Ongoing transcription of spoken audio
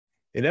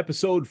In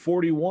episode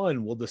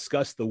 41, we'll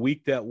discuss the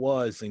week that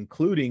was,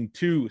 including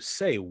two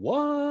say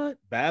what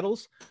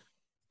battles,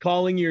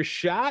 calling your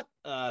shot.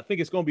 I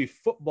think it's going to be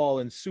football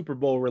and Super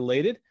Bowl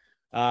related.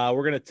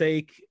 We're going to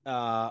take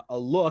a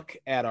look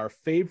at our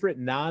favorite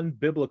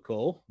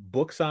non-biblical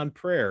books on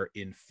prayer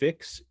in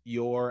Fix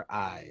Your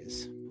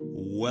Eyes.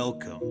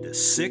 Welcome to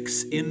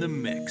Six in the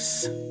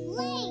Mix.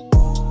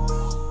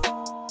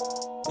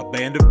 A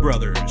band of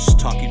brothers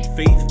talking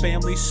faith,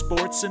 family,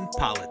 sports, and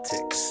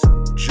politics.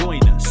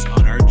 Join us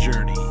on our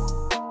journey.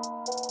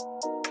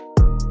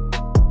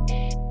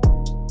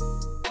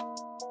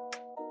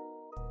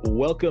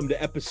 Welcome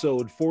to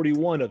episode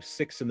 41 of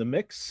Six in the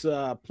Mix.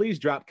 Please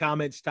drop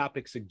comments,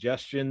 topic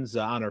suggestions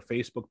on our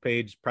Facebook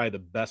page. Probably the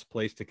best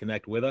place to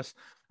connect with us.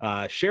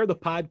 Share the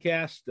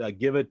podcast.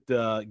 Give it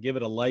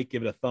a like.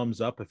 Give it a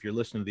thumbs up if you're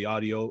listening to the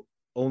audio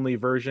only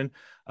version.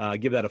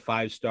 Give that a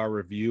 5-star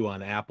review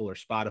on Apple or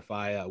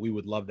Spotify. We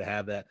would love to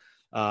have that.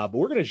 But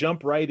we're going to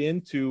jump right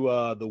into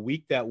the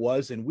week that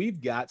was, and we've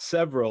got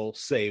several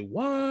say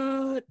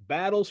what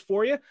battles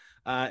for you.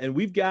 And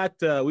we've got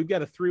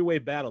a three-way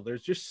battle.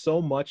 There's just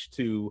so much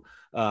to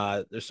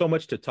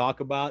talk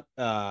about,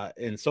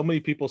 and so many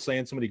people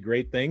saying so many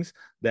great things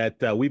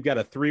that we've got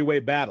a three-way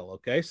battle.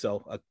 Okay,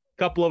 so a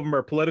couple of them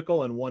are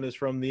political, and one is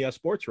from the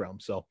sports realm.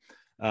 So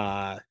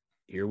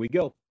here we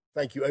go.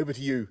 Thank you. Over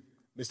to you,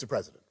 Mr.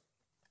 President.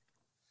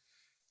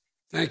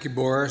 Thank you,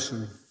 Boris.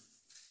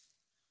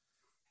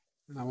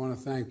 And I want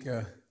to thank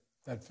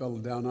that fellow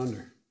down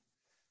under.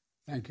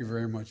 Thank you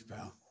very much,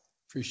 pal.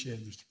 Appreciate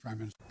it, Mr. Prime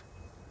Minister.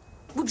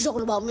 What you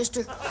talking about,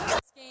 mister?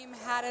 This game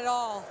had it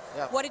all.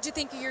 Yeah. What did you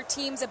think of your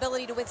team's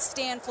ability to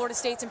withstand Florida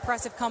State's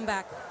impressive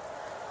comeback?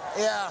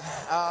 Yeah,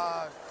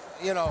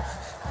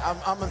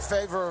 I'm in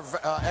favor of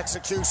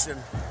execution.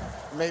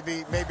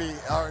 Maybe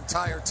our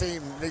entire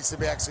team needs to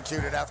be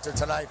executed after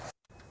tonight.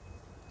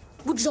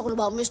 What you talking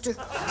about, mister?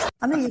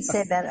 I'm going to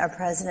say about our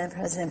president,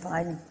 President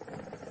Biden.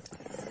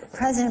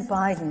 President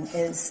Biden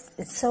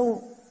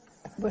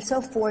we're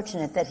so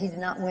fortunate that he did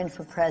not win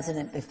for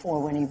president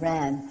before when he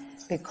ran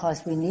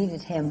because we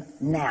needed him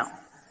now.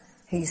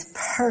 He's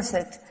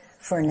perfect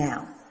for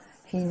now.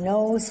 He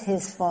knows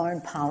his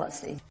foreign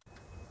policy.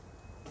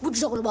 What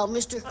you talking about,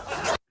 mister?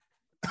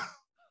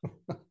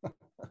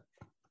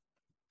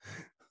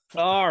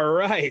 All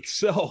right.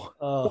 So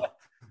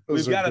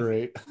Those are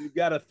great. We've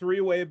got a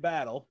three-way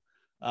battle.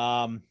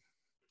 What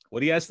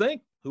do you guys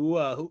think? Who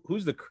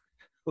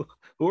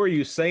are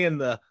you saying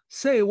the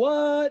say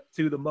what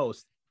to the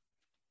most?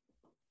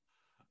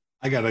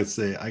 I gotta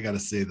say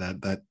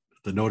that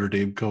the Notre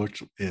Dame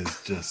coach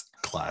is just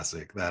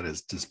classic. That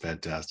is just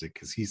fantastic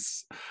because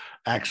he's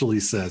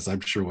actually says, I'm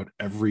sure, what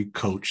every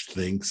coach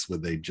thinks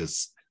when they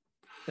just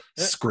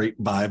scrape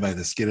by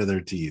the skin of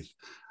their teeth,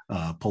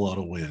 pull out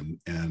a win.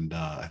 And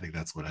I think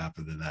that's what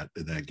happened in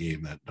that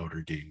game, that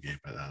Notre Dame game,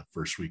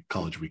 first week,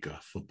 college week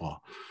of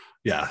football.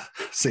 Yeah,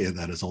 saying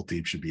that his whole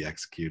team should be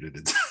executed.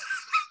 It's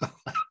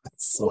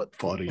so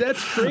funny.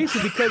 That's crazy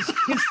because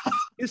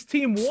his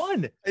team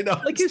won. I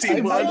know. Like his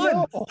team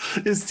won.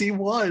 His team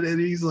won, and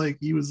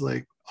he was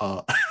like,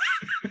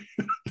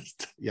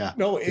 yeah.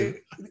 No,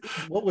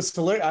 what was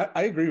hilarious?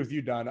 I agree with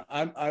you, Don.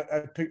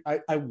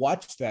 I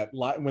watched that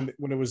when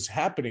it was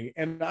happening,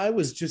 and I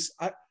was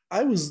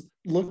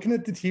looking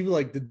at the TV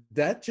like, did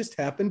that just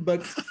happen?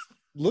 But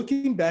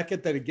looking back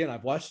at that again,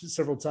 I've watched it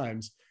several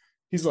times.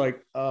 He's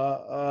like,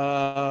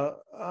 well,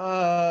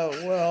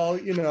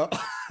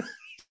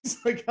 He's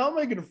like, how am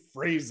I going to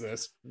phrase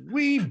this?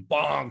 We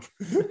bonk.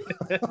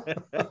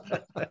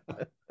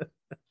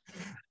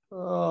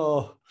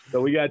 Oh, so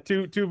we got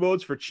two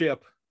votes for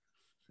Chip.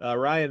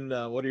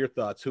 Ryan, what are your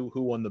thoughts? Who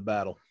won the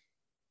battle?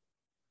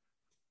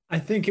 I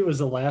think it was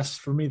the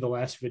last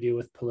video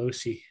with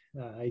Pelosi.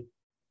 I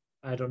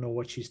don't know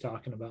what she's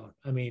talking about.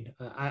 I mean,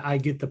 I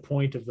get the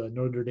point of the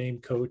Notre Dame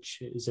coach.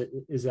 Is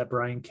that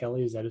Brian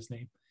Kelly? Is that his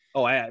name?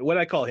 Oh, what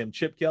I call him,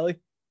 Chip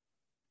Kelly.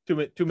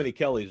 Too many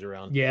Kellys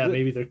around. Yeah,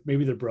 maybe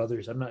they're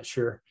brothers. I'm not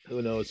sure.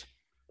 Who knows?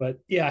 But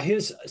yeah,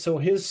 his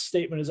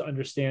statement is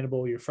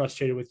understandable. You're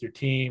frustrated with your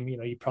team.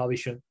 You probably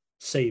shouldn't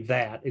say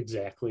that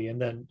exactly.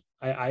 And then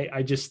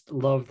I just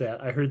love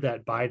that. I heard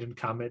that Biden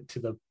comment to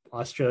the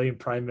Australian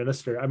Prime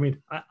Minister. I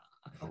mean,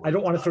 I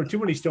don't want to throw too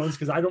many stones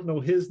because I don't know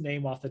his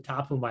name off the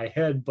top of my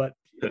head, but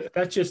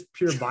that's just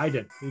pure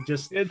Biden.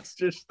 It's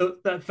just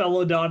that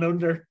fellow down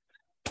under.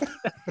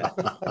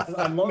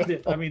 I loved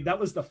it. I mean, that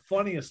was the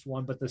funniest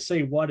one, but to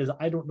say what is,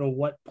 I don't know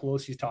what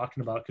Pelosi's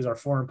talking about because our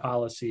foreign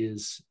policy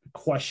is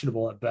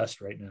questionable at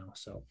best right now.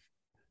 So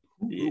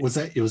was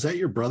that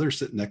your brother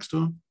sitting next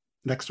to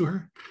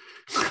her?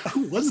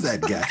 Who was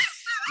that guy?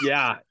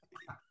 Yeah.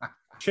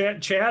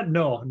 Chad?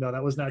 No,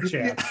 that was not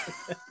Chad.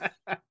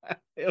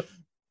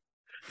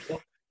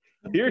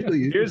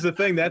 Here's the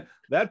thing, that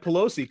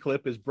Pelosi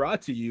clip is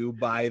brought to you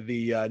by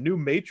the new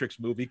Matrix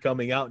movie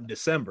coming out in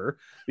December,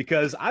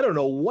 because I don't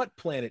know what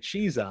planet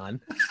she's on,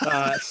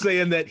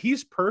 saying that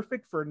he's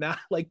perfect for now.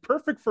 Like,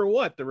 perfect for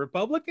what? The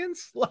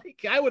Republicans?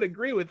 Like, I would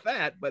agree with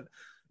that, but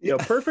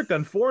perfect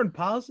on foreign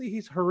policy,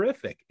 he's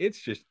horrific. It's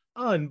just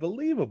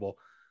unbelievable.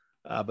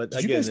 But did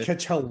again, you guys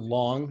catch how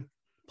long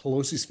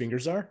Pelosi's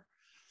fingers are?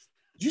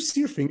 Did you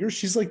see her fingers?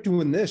 She's like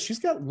doing this. She's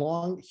got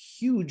long,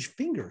 huge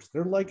fingers.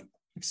 They're like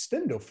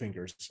extendo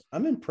fingers.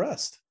 I'm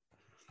impressed.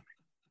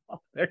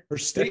 Her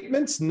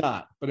statements,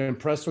 not, but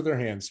impressed with her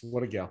hands.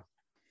 What a gal.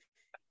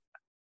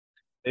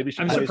 Maybe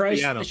she I'm plays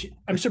surprised. piano.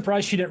 I'm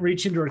surprised she didn't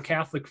reach into her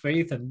Catholic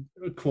faith and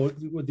quote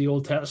with the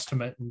Old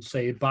Testament and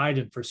say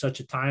Biden for such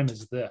a time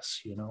as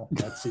this. You know,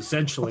 that's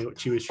essentially what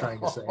she was trying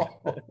to say.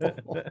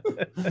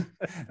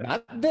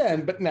 Not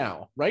then, but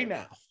now, right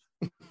now.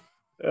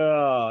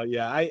 Oh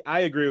yeah, I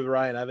agree with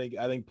Ryan. I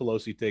think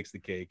Pelosi takes the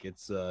cake.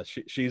 It's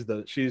she's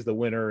the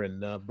winner,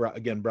 and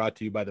brought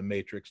to you by The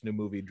Matrix, new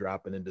movie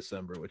dropping in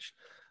December, which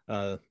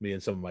me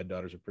and some of my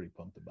daughters are pretty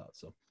pumped about.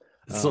 So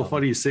it's so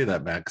funny you say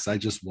that, Matt, because I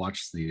just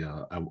watched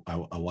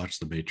I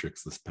watched The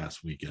Matrix this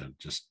past weekend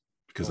just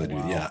because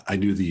I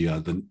knew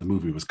the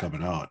movie was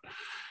coming out.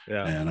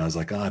 Yeah. And I was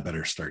like, I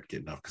better start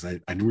getting up because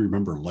I do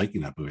remember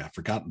liking that movie. I've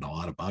forgotten a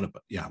lot about it,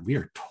 but yeah, we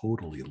are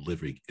totally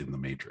living in the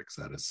Matrix.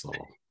 That is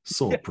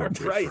so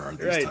appropriate for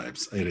these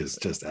times. It is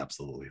just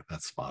absolutely,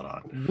 that's spot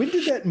on. When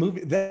did that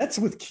movie? That's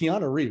with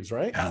Keanu Reeves,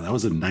 right? Yeah, that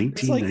was in 1999.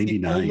 It's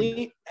like the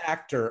only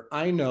actor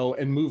I know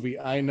and movie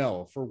I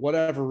know for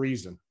whatever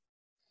reason.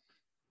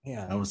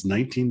 Yeah, that was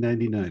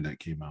 1999 that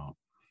came out.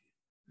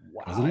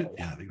 Wow. Wasn't it?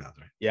 Yeah, I think that's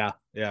right.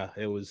 Yeah,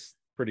 it was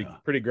pretty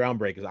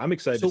groundbreak. I'm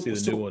excited to see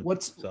the new one.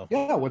 What's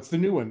the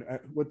new one?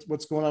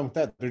 What's going on with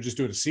that? They're just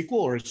doing a sequel,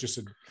 or it's just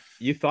a?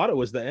 You thought it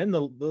was the end,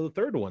 the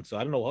third one, so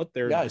I don't know what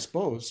they're. Yeah, I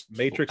suppose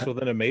Matrix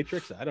within a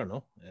Matrix. I don't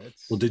know.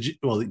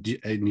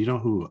 And you know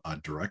who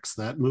directs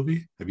that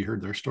movie? Have you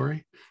heard their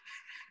story?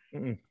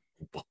 Mm-mm.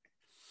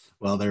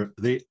 Well,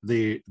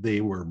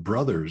 they were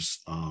brothers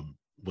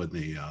when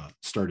they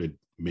started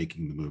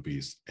making the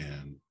movies,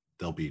 and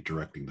they'll be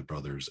directing the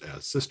brothers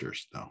as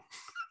sisters now.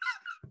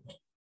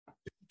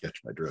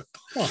 Catch my drift.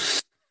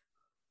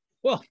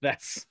 Well,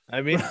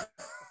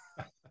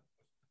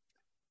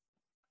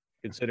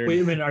 considering.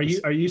 Wait a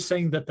minute, are you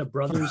saying that the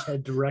brothers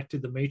had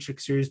directed the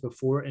Matrix series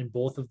before, and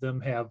both of them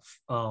have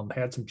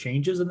had some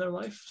changes in their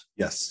life?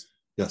 Yes,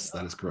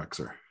 that is correct,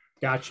 sir.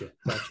 Gotcha.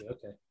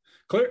 Okay,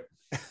 clear.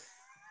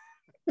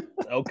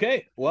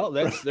 Okay, well,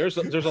 there's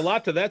a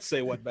lot to that.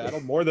 Say what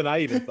battle? More than I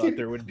even thought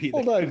there would be.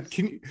 Hold on,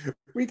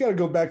 we got to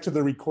go back to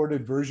the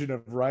recorded version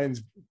of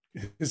Ryan's.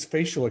 His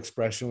facial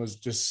expression was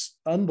just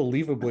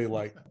unbelievably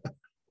like.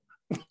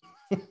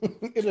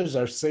 It is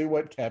our say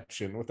what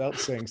caption without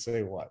saying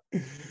say what.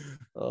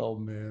 Oh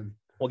man.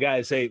 Well,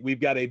 guys, hey, we've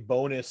got a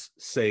bonus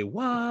say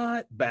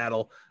what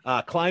battle.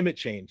 Climate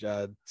change.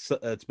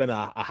 It's been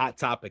a hot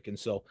topic, and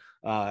so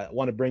I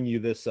want to bring you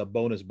this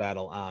bonus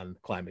battle on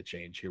climate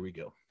change. Here we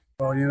go.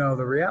 Well,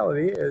 the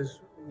reality is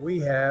we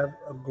have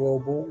a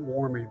global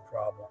warming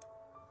problem,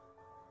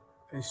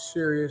 a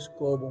serious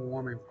global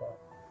warming problem.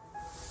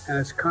 And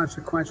it's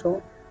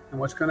consequential. And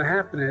what's going to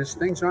happen is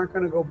things aren't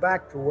going to go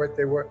back to what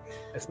they were.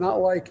 It's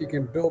not like you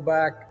can build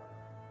back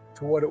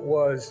to what it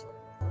was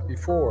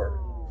before.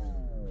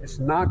 It's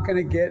not going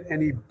to get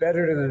any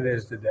better than it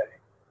is today.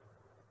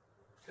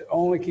 It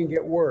only can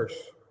get worse,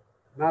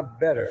 not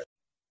better.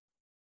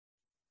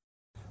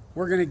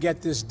 We're going to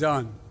get this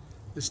done.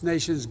 This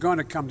nation is going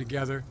to come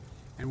together,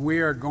 and we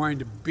are going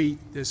to beat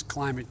this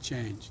climate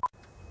change.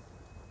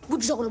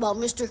 What you talking about,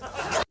 mister?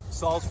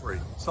 Salisbury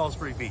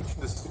Beach.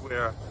 This is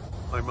where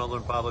my mother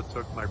and father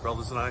took my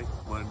brothers and I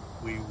when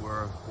we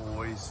were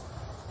boys.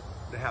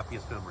 The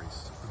happiest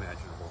memories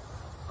imaginable.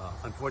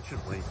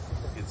 Unfortunately,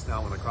 it's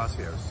now in the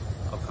crosshairs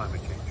of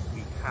climate change.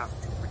 We have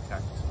to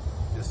protect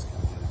this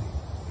community.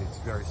 It's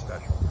very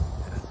special.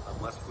 And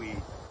unless we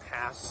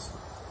pass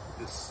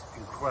this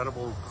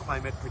incredible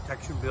climate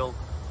protection bill,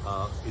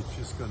 it's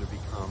just going to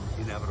become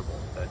inevitable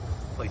that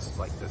places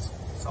like this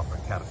suffer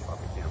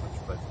catastrophic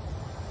damage. But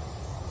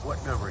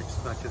what memories,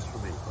 not just for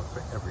me, but for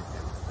every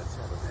family that's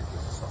ever been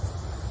here to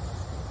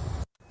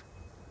suffer.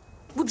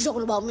 What you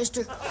talking about,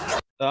 mister?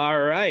 All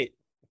right.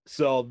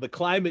 So the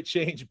climate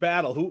change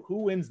battle,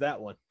 who wins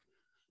that one?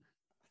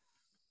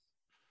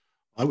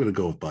 I'm going to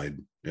go with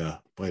Biden. Yeah,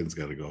 Biden's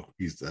got to go.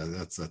 He's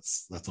that's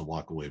a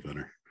walk away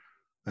winner.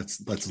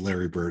 That's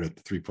Larry Bird at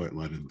the 3-point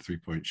line in the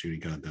 3-point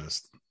shooting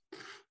contest.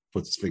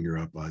 Puts his finger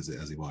up as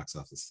he walks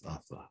off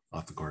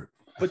the court.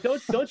 But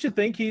don't you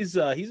think he's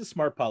a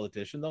smart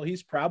politician though?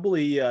 He's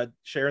probably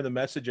sharing the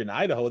message in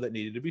Idaho that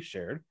needed to be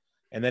shared,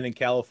 and then in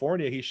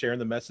California he's sharing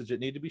the message that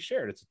needed to be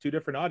shared. It's two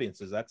different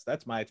audiences.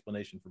 That's my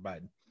explanation for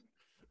Biden.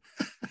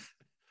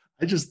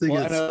 I just think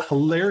it's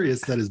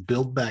hilarious that his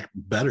Build Back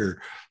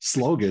Better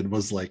slogan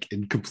was like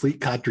in complete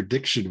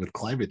contradiction with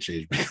climate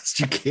change, because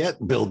you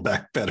can't build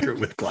back better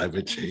with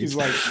climate change. He's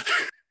like,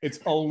 it's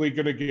only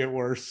going to get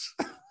worse.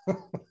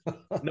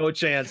 No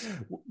chance.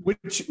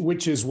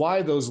 Which is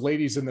why those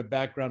ladies in the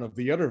background of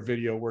the other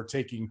video were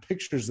taking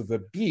pictures of the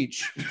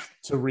beach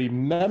to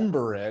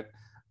remember it.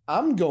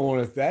 I'm going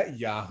with that,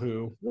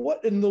 Yahoo.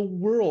 What in the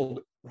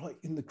world? Right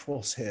in the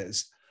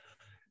crosshairs.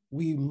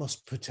 We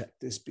must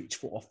protect this beach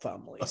for our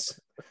families.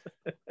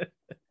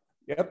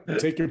 Yep.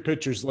 Take your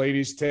pictures,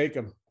 ladies. Take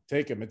them.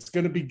 It's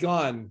going to be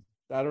gone.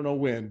 I don't know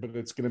when, but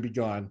it's going to be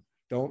gone.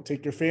 Don't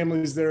take your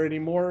families there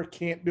anymore.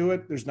 Can't do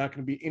it. There's not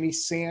going to be any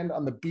sand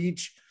on the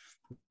beach,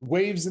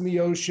 waves in the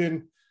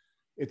ocean.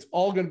 It's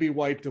all going to be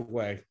wiped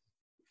away,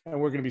 and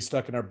we're going to be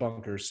stuck in our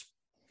bunkers.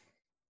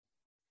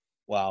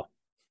 Wow.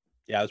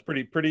 Yeah, it's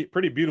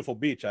pretty beautiful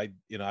beach.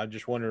 I'm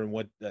just wondering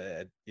what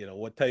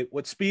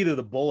speed of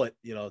the bullet,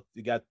 you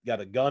got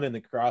a gun in the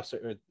cross,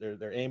 or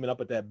they're aiming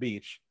up at that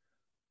beach.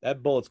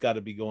 That bullet's got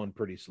to be going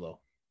pretty slow.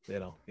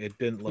 It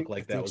didn't look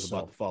like that was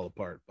about to fall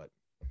apart, but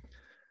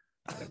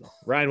I don't know.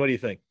 Ryan, what do you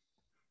think?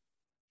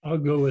 I'll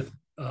go with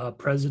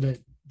President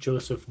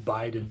Joseph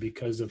Biden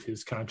because of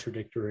his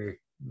contradictory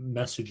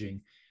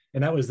messaging.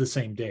 And that was the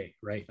same day,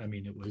 right? I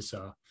mean, it was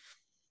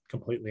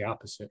completely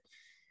opposite.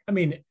 I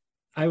mean,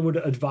 I would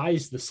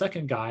advise the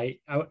second guy.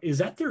 Is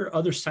that their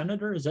other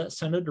senator? Is that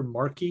Senator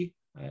Markey?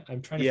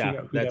 I'm trying to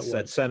figure out who that was.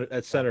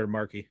 That's Senator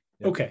Markey.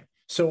 Yep. Okay.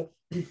 So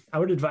I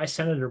would advise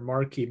Senator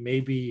Markey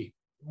maybe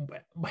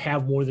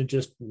have more than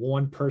just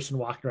one person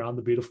walking around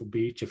the beautiful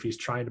beach. If he's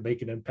trying to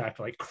make an impact,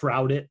 like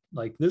crowd it,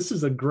 like this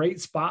is a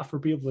great spot for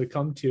people to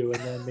come to.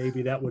 And then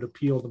maybe that would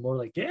appeal to more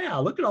like, yeah,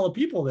 look at all the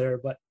people there.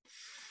 But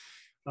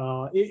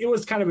it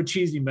was kind of a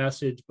cheesy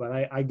message, but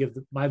I give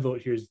my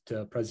vote here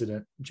to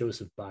President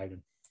Joseph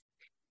Biden.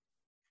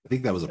 I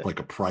think that was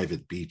like a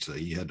private beach that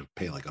you had to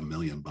pay like $1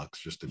 million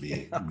just to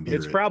be.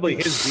 It's probably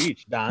his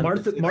beach, Don.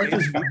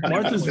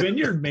 Martha's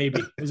Vineyard,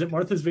 maybe. Is it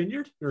Martha's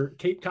Vineyard or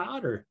Cape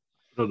Cod or?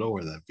 I don't know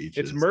where that beach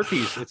is.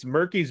 It's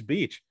Murky's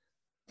beach.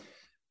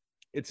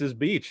 It's his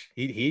beach.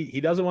 He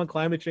doesn't want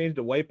climate change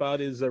to wipe out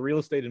his real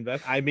estate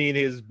investment. I mean,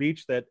 his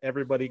beach that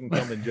everybody can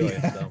come enjoy.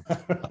 So.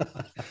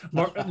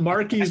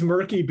 Marky's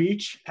Murky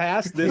Beach.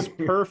 Pass this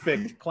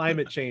perfect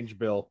climate change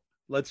bill.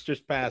 Let's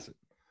just pass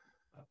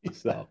it.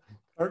 So.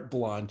 Carte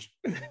blanche.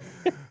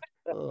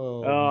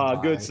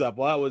 Good stuff.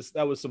 Well,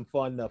 that was some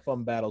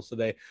fun battles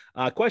today.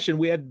 Question: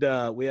 We had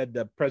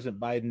President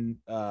Biden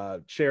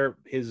share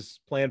his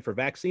plan for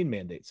vaccine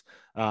mandates,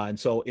 and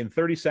so in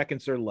 30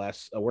 seconds or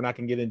less, we're not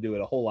going to get into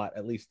it a whole lot,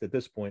 at least at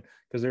this point,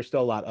 because there's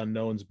still a lot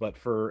unknowns. But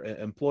for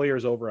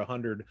employers over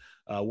 100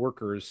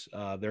 workers,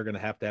 they're going to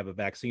have a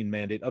vaccine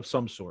mandate of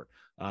some sort.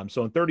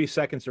 So in 30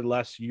 seconds or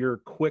less, your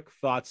quick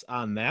thoughts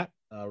on that.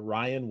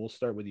 Ryan, we'll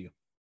start with you.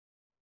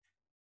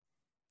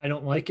 I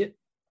don't like it.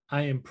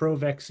 I am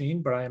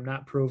pro-vaccine, but I am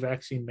not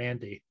pro-vaccine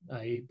mandate.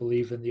 I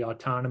believe in the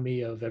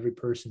autonomy of every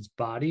person's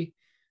body,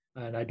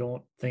 and I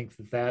don't think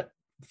that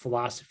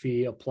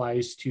philosophy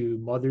applies to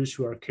mothers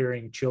who are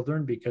carrying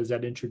children, because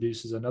that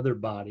introduces another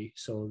body.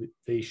 So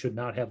they should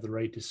not have the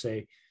right to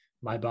say,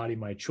 my body,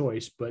 my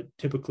choice, but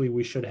typically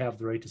we should have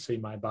the right to say,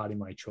 my body,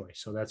 my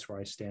choice. So that's where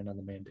I stand on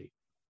the mandate.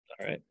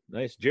 All right.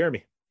 Nice.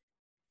 Jeremy.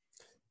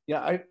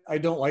 Yeah, I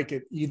don't like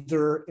it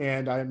either,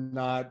 and I'm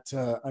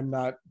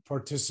not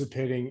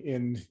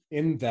participating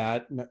in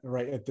that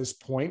right at this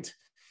point.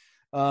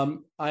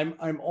 I'm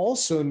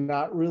also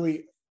not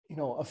really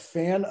a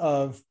fan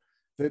of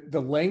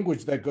the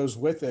language that goes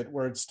with it,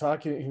 where it's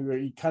talking.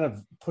 He kind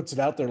of puts it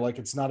out there like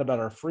it's not about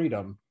our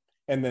freedom,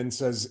 and then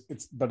says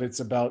it's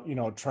about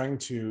trying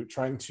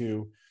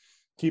to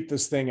keep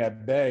this thing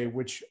at bay,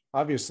 which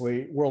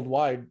obviously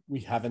worldwide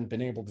we haven't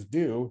been able to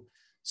do.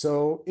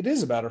 So it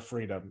is about our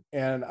freedom,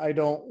 and I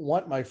don't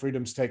want my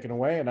freedoms taken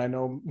away. And I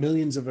know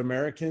millions of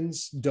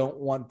Americans don't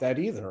want that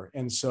either.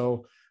 And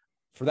so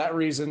for that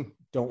reason,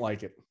 don't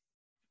like it.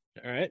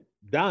 All right,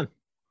 Don.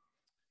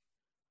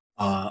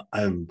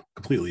 I'm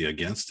completely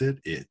against it.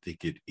 I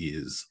think it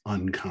is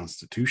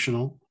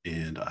unconstitutional,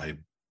 and I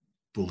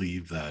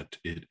believe that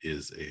it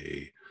is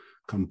a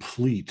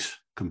complete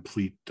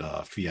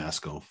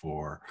fiasco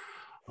for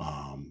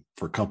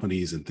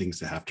companies and things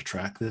to have to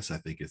track this. I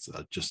think it's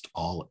just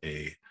all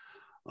a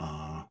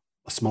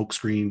smoke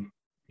screen,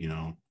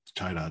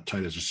 try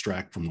to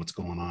distract from what's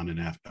going on in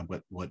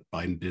what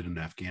Biden did in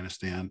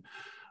Afghanistan.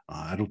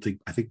 I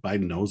think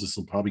Biden knows this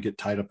will probably get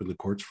tied up in the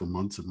courts for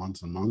months and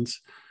months and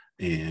months,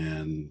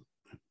 and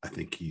I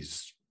think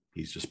he's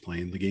just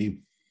playing the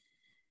game.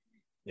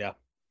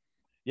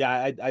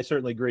 Yeah, I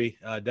certainly agree.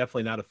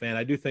 Definitely not a fan.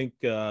 I do think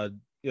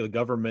the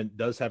government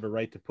does have a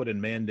right to put in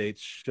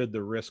mandates should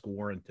the risk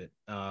warrant it.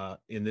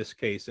 In this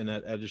case, and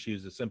I just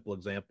use a simple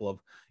example of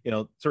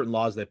certain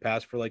laws they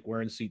pass for like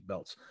wearing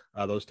seatbelts,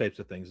 those types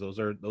of things. Those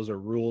are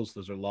rules.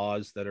 Those are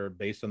laws that are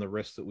based on the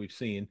risks that we've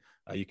seen.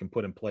 You can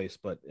put in place,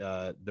 but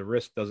the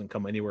risk doesn't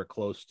come anywhere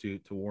close to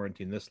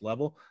warranting this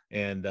level,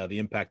 and the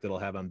impact it'll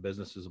have on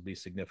businesses will be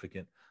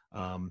significant.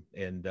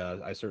 And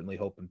I certainly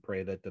hope and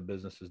pray that the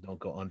businesses don't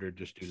go under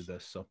just due to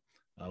this. So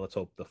let's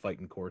hope the fight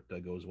in court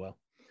goes well.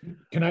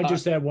 Can I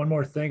just add one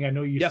more thing? I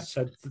know you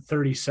said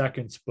 30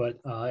 seconds, but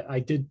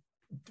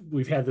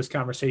we've had this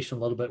conversation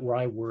a little bit where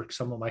I work,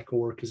 some of my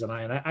coworkers and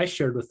I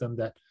shared with them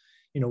that,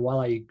 while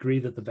I agree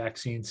that the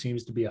vaccine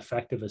seems to be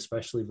effective,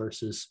 especially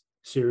versus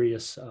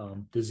serious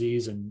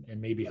disease and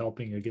maybe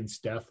helping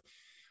against death,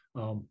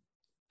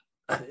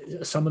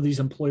 some of these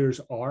employers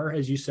are,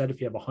 as you said,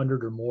 if you have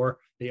 100 or more,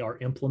 they are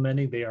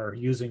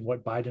using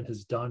what Biden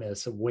has done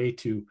as a way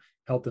to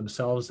help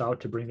themselves out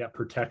to bring that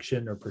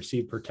protection or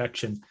perceived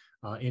protection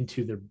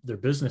into their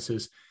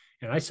businesses.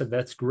 And I said,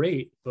 that's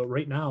great. But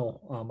right now,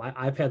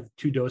 I've had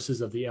 2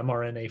 doses of the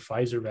mRNA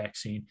Pfizer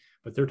vaccine,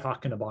 but they're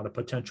talking about a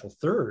potential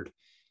third.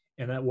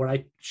 And what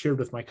I shared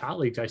with my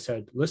colleagues, I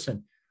said,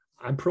 listen,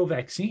 I'm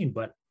pro-vaccine,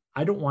 but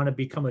I don't want to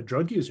become a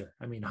drug user.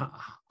 I mean,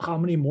 how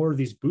many more of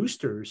these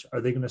boosters are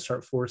they going to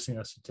start forcing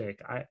us to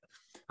take?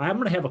 I'm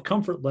going to have a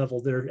comfort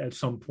level there at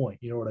some point.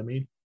 You know what I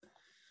mean?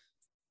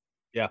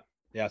 Yeah.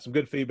 Some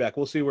good feedback.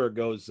 We'll see where it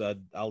goes.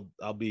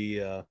 I'll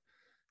be,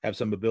 have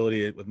some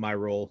ability with my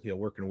role,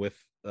 working with,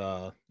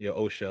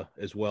 OSHA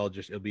as well.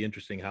 Just, it'll be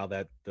interesting how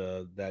that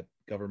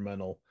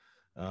governmental,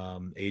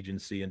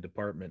 agency and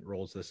department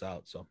rolls this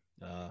out. So,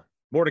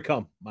 more to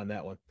come on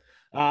that one.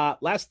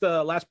 Last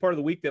part of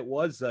the week that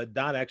was,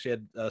 Don actually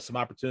had some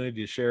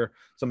opportunity to share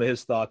some of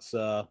his thoughts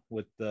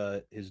with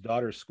his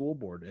daughter's school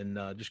board, and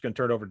just going to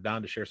turn it over to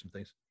Don to share some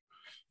things.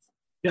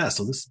 Yeah,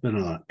 so this has been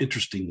an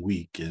interesting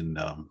week, and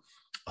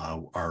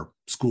our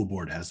school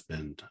board has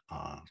been,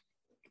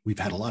 we've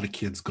had a lot of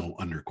kids go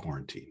under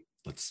quarantine,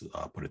 let's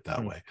put it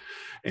that way.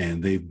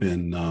 And they've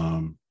been,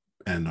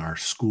 and our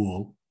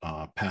school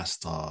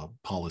passed a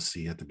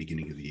policy at the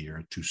beginning of the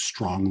year to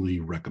strongly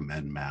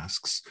recommend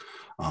masks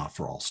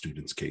for all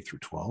students K through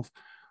 12.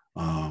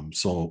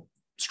 So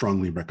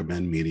strongly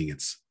recommend meaning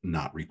it's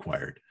not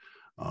required.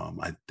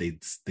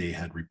 They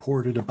had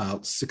reported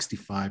about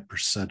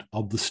 65%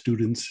 of the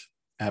students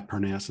at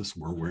Parnassus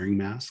were wearing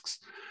masks,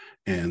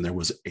 and there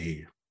was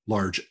a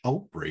large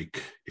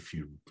outbreak,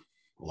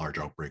 large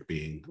outbreak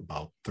being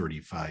about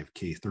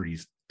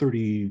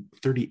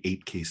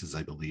 38 cases,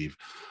 I believe,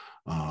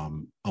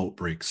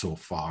 outbreak so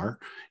far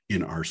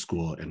in our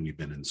school, and we've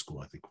been in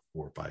school I think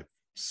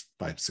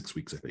 6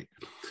 weeks, I think,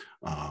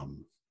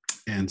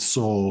 and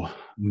so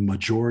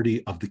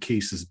majority of the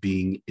cases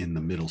being in the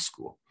middle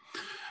school.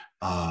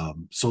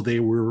 So they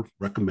were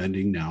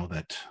recommending now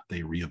that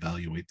they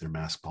reevaluate their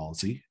mask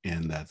policy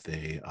and that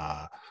they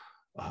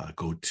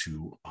go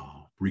to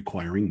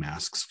requiring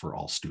masks for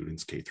all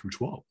students K through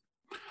 12.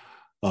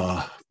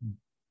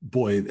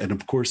 And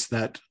of course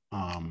that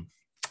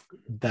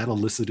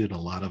elicited a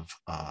lot of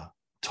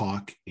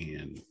talk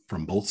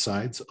from both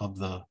sides of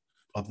the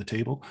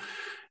table.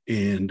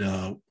 And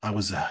I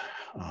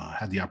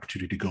had the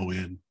opportunity to go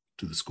in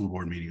to the school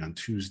board meeting on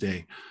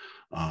Tuesday,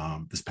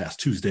 this past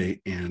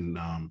Tuesday, and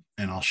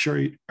I'll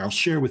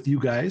share with you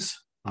guys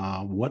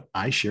what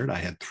I shared. I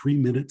had 3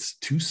 minutes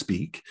to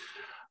speak.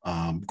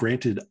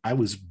 Granted, I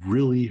was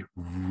really,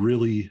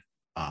 really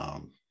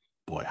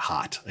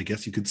hot, I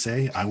guess you could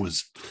say. I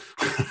was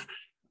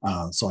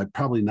so I'm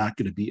probably not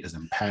going to be as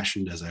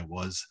impassioned as I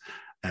was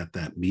at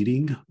that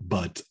meeting,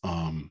 but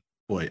I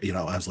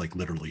was like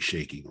literally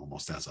shaking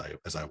almost as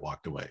I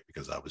walked away,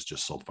 because I was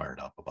just so fired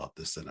up about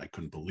this, and I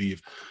couldn't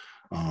believe.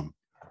 I'll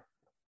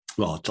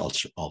talk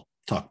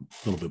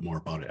a little bit more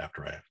about it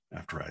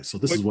after I. So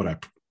this is what I.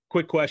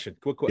 Quick question.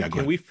 Yeah,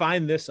 can we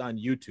find this on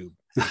YouTube?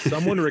 Did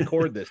someone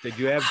record this? Did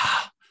you have?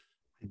 I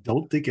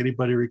don't think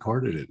anybody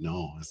recorded it.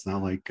 No, it's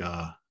not like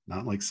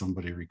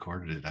somebody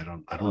recorded it. I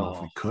don't know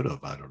if we could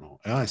have. I don't know.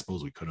 I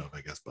suppose we could have,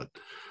 I guess, but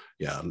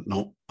yeah,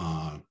 no,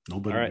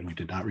 nobody. Right. We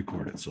did not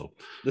record it. So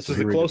this is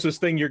the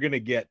closest thing you're going to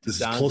get. This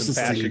is the closest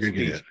thing you're going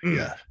to get.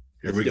 Yeah,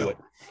 here we go.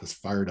 It's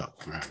fired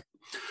up. All right.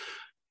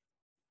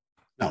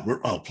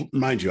 Now,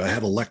 mind you, I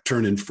had a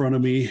lectern in front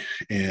of me,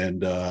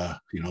 and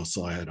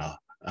so I had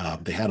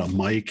they had a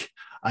mic.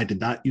 I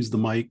did not use the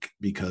mic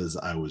because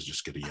I was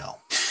just going to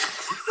yell.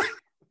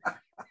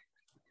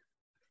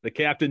 The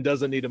captain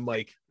doesn't need a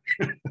mic.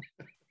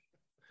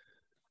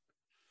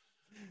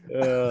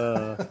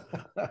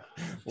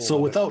 So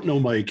without no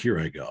mic, here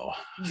I go.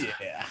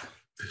 Yeah.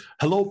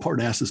 Hello,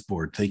 Parnassus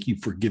Board. Thank you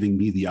for giving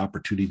me the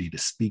opportunity to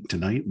speak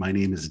tonight. My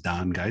name is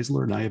Don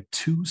Geisler, and I have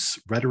 2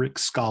 rhetoric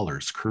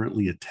scholars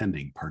currently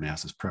attending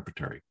Parnassus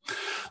Preparatory.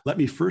 Let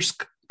me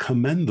first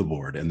commend the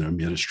board and the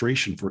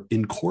administration for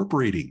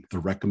incorporating the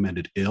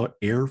recommended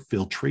air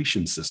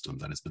filtration system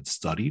that has been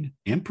studied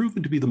and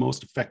proven to be the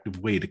most effective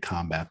way to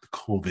combat the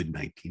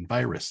COVID-19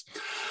 virus.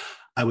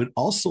 I would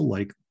also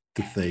like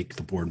to thank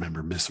the board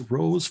member, Ms.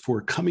 Rose,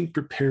 for coming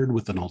prepared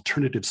with an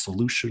alternative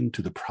solution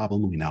to the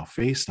problem we now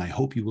face, and I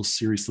hope you will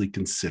seriously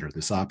consider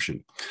this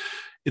option.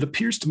 It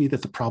appears to me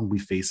that the problem we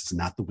face is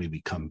not the way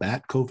we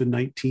combat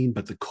COVID-19,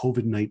 but the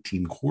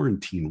COVID-19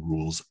 quarantine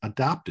rules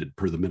adopted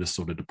per the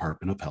Minnesota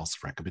Department of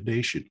Health's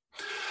recommendation.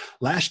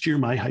 Last year,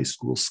 my high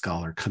school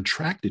scholar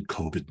contracted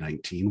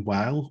COVID-19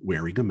 while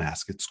wearing a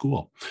mask at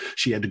school.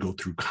 She had to go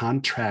through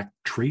contact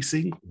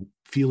tracing,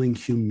 feeling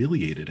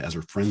humiliated as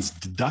her friends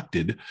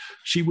deducted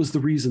she was the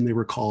reason they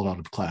were called out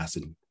of class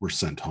and were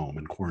sent home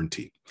in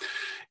quarantine.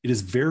 It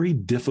is very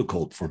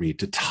difficult for me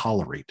to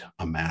tolerate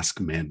a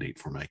mask mandate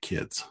for my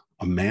kids,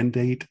 a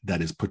mandate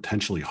that is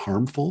potentially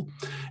harmful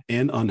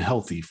and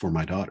unhealthy for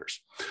my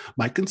daughters.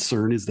 My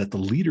concern is that the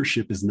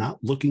leadership is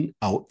not looking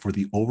out for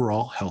the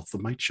overall health of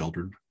my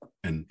children,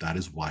 and that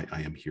is why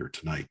I am here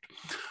tonight.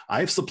 I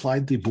have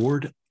supplied the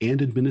board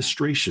and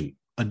administration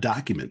a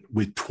document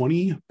with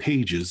 20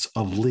 pages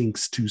of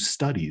links to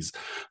studies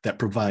that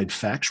provide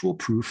factual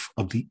proof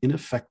of the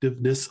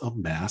ineffectiveness of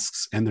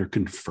masks and their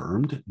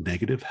confirmed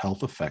negative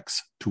health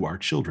effects to our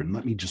children.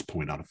 Let me just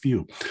point out a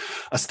few.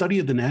 A study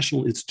of the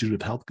National Institute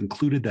of Health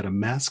concluded that a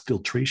mask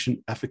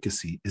filtration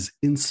efficacy is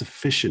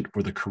insufficient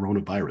for the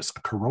coronavirus.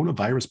 A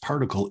coronavirus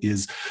particle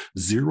is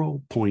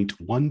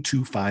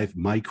 0.125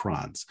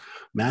 microns.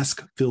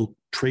 Mask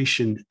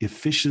filtration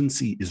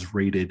efficiency is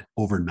rated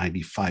over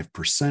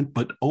 95%,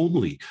 but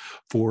only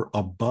for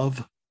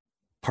above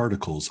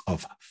particles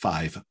of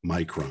 5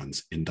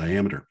 microns in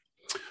diameter.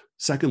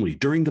 Secondly,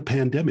 during the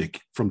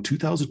pandemic, from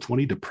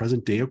 2020 to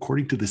present day,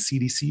 according to the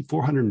CDC,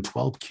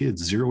 412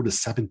 kids 0 to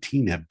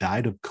 17 have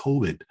died of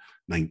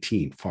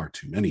COVID-19, far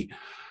too many.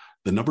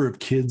 The number of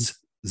kids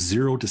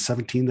 0 to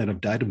 17 that have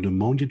died of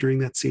pneumonia during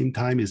that same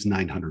time is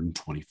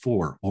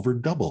 924, over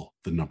double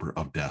the number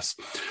of deaths.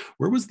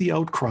 Where was the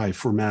outcry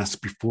for masks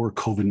before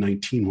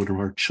COVID-19 when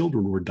our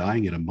children were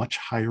dying at a much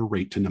higher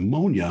rate to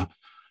pneumonia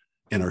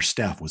and our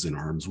staff was in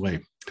harm's way?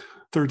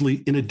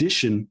 Thirdly, in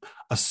addition,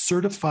 a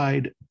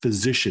certified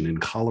physician in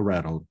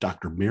Colorado,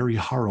 Dr. Mary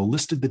Harrow,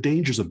 listed the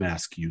dangers of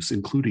mask use,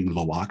 including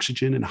low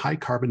oxygen and high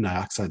carbon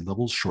dioxide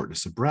levels,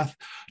 shortness of breath,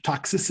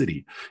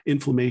 toxicity,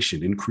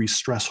 inflammation, increased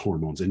stress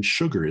hormones, and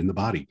sugar in the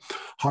body.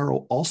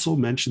 Harrow also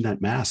mentioned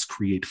that masks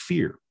create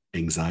fear,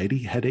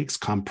 anxiety, headaches,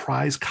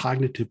 compromise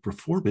cognitive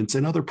performance,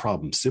 and other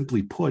problems.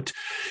 Simply put,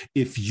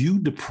 if you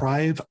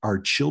deprive our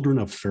children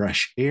of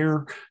fresh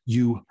air,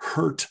 you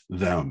hurt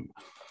them.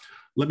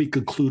 Let me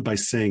conclude by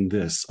saying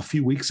this. A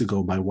few weeks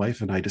ago, my wife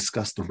and I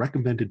discussed the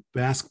recommended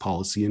mask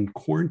policy and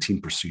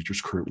quarantine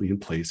procedures currently in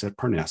place at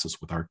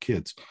Parnassus with our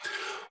kids.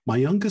 My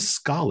youngest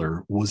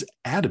scholar was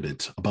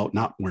adamant about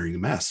not wearing a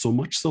mask, so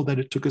much so that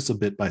it took us a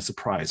bit by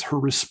surprise. Her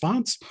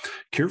response,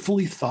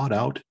 carefully thought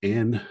out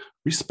and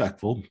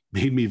respectful,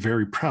 made me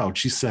very proud.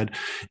 She said,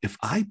 "If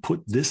I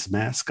put this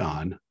mask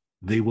on,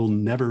 they will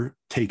never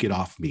take it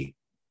off me."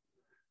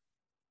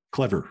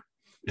 Clever,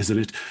 isn't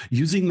it?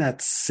 Using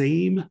that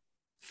same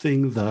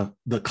thing, the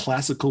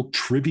classical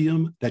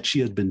trivium that she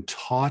had been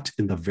taught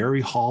in the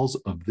very halls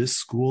of this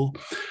school,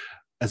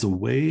 as a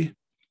way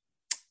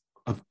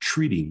of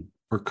treating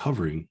or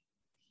covering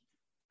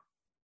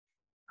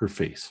her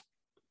face.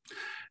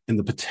 And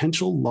the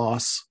potential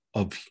loss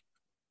of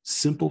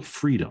simple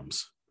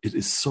freedoms, it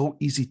is so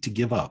easy to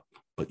give up,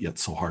 but yet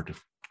so hard to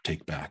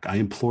take back. I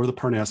implore the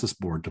Parnassus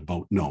board to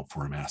vote no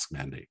for a mask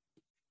mandate.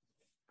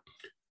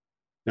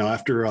 Now,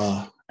 after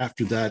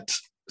that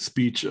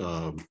speech,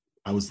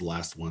 I was the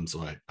last one,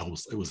 so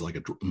it was like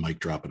a mic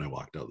drop, and I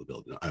walked out of the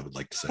building. I would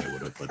like to say I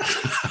would have, but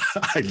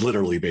I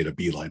literally made a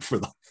beeline for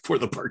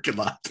the parking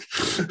lot.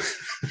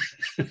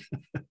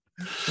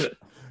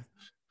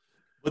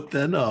 But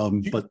then,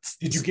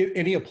 did you get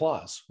any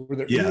applause? Were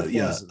there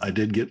yeah, I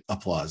did get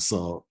applause.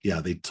 So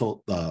yeah, they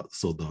told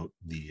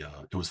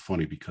it was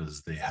funny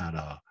because they had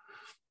a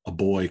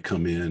boy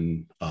come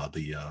in,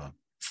 the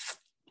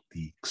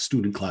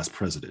student class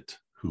president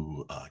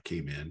who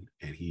came in,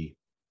 and he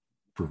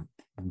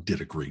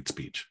did a great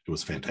speech. It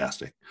was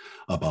fantastic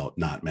about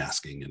not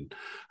masking and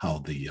how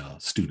the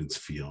students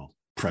feel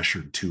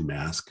pressured to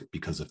mask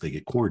because if they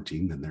get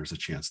quarantined, then there's a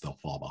chance they'll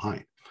fall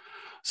behind.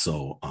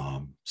 So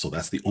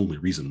that's the only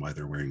reason why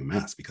they're wearing a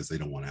mask, because they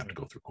don't want to have to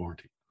go through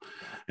quarantine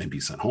and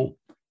be sent home.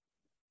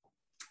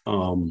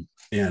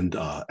 And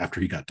after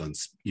he got done,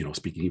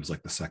 speaking, he was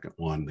like the second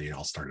one. They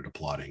all started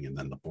applauding, and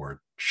then the board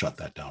shut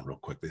that down real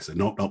quick. They said,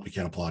 nope, we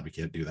can't applaud. We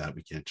can't do that.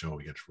 We can't show.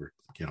 We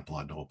can't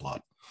applaud. No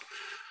applaud.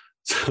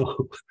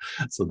 So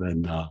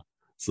then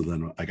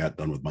I got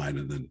done with mine,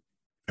 and then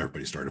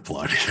everybody started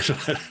applauding.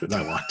 And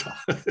I walked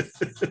off.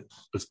 It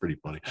was pretty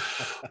funny.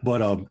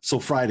 But so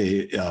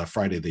Friday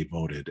they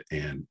voted,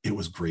 and it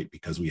was great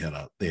because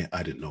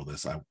I didn't know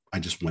this. I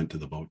just went to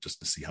the vote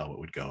just to see how it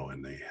would go,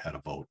 and they had a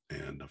vote,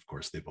 and of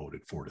course they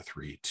voted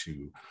 4-3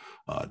 to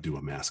do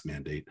a mask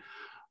mandate.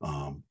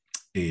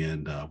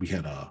 And we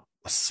had a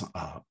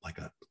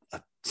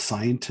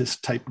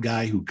scientist type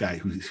guy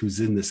who's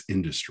in this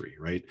industry,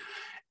 right?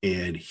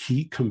 And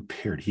he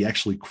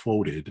actually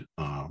quoted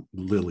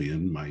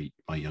Lillian, my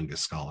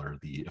youngest scholar,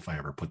 if I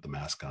ever put the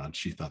mask on.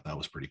 She thought that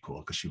was pretty cool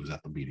because she was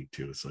at the meeting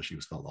too. So she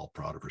felt all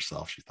proud of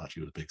herself. She thought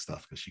she was big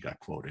stuff because she got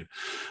quoted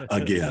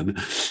again.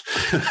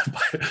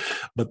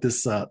 But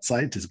this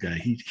scientist guy,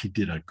 he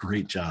did a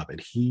great job. And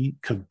he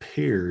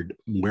compared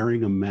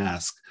wearing a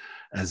mask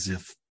as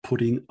if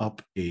putting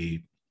up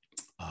a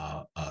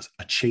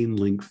chain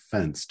link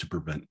fence to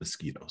prevent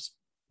mosquitoes.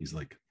 He's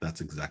like, that's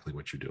exactly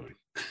what you're doing.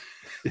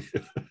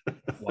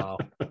 Wow.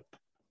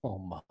 Oh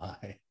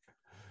my.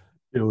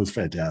 It was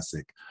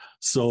fantastic.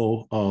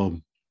 So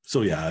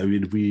yeah, I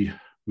mean,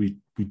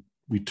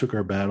 we took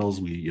our battles.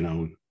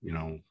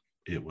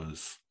 It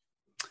was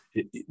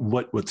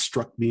what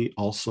struck me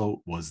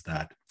also was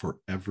that for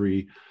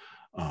every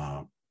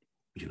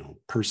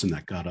person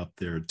that got up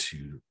there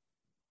to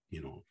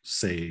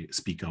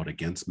speak out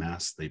against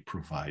masks, they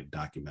provide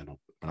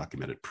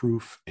documented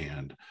proof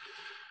and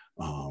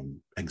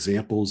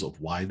examples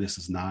of why this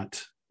is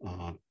not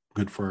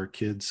for our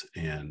kids,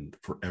 and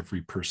for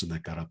every person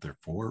that got up there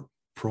for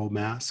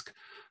pro-mask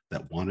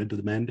that wanted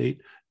the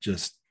mandate,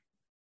 just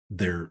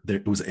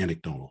it was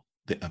anecdotal,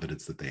 the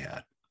evidence that they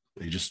had.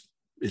 We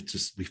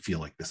feel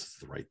like this is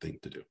the right thing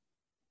to do,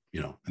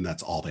 and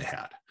that's all they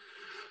had.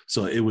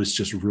 So it was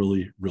just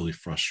really, really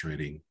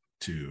frustrating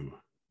to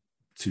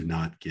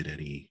not get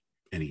any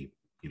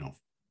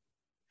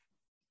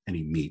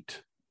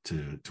meat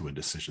to a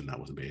decision that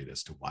was made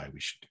as to why we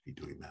should be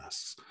doing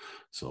masks.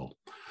 So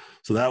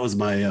that was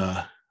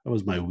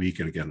my week.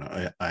 And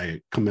again,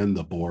 I commend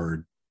the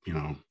board.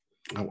 I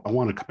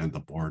want to commend the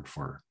board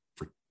for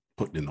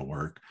putting in the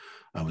work.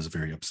 I was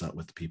very upset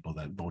with the people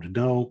that voted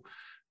no.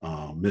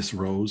 Miss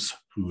Rose,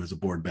 who is a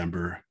board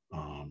member,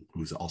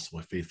 who's also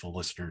a faithful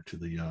listener to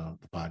the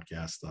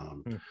podcast,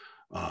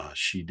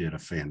 she did a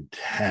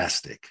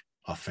fantastic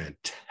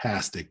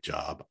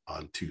job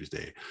on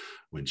Tuesday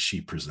when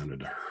she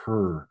presented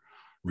her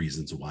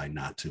reasons why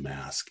not to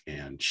mask,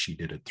 and she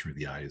did it through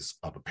the eyes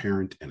of a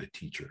parent and a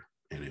teacher,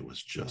 and it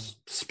was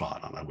just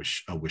spot on. I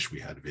wish we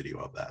had video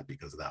of that,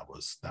 because that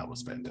was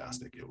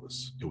fantastic. It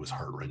was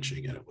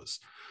heart-wrenching, and it was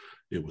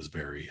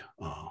very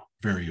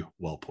very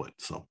well put.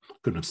 So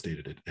couldn't have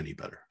stated it any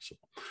better.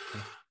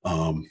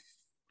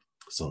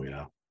 So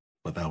yeah,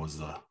 but that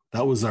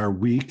was our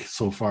week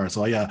so far.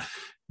 So yeah,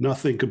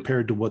 nothing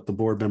compared to what the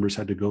board members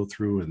had to go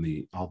through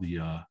and all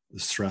the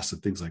stress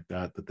and things like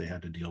that they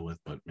had to deal with.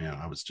 But man,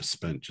 I was just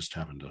spent just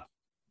having to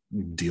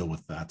deal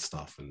with that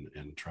stuff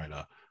and try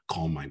to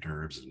calm my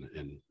nerves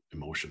and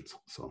emotions.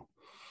 So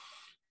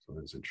it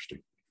was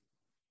interesting.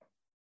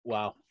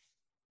 Wow.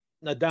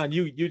 Now, Don,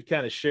 you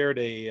kind of shared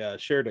a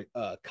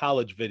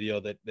college video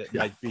that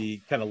might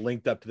be kind of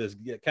linked up to this.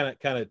 Kind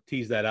of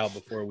tease that out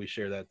before we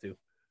share that too.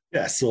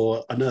 Yeah.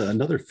 So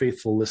another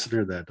faithful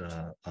listener that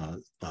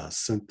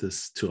sent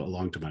this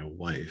along to my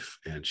wife,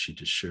 and she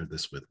just shared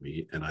this with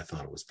me, and I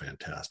thought it was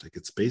fantastic.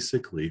 It's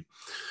basically,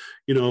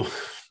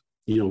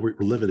 we're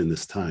living in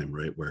this time,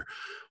 right, where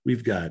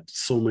we've got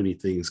so many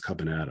things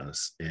coming at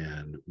us,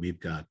 and we've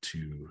got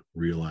to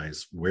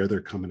realize where they're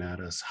coming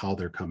at us, how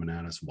they're coming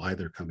at us, why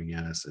they're coming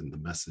at us, and the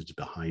message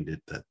behind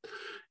it that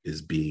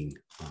is being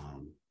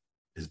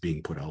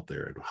put out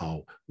there, and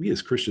how we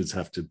as Christians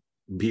have to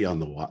be on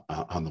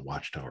the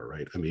watchtower,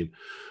 right? I mean,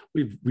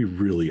 we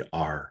really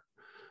are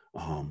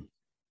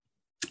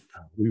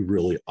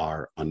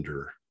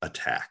under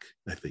attack,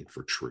 I think,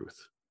 for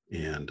truth,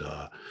 and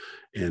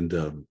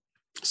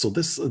so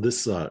this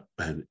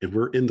and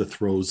we're in the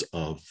throes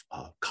of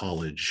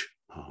colleges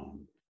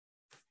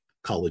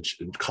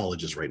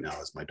right now,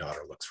 as my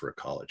daughter looks for a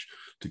college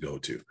to go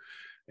to.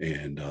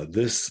 And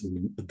this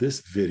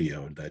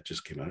video that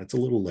just came out, it's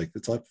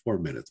like 4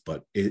 minutes,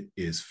 but it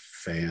is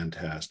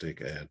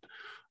fantastic. And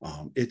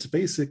it's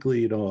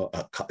basically,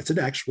 it's an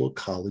actual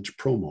college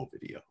promo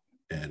video,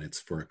 and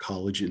it's for a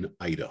college in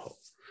Idaho.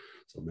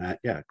 So Matt,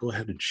 yeah, go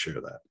ahead and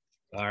share that.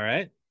 All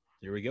right,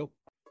 here we go.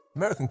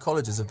 American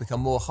colleges have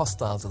become more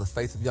hostile to the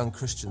faith of young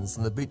Christians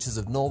than the beaches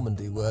of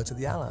Normandy were to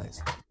the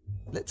Allies.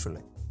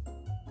 Literally.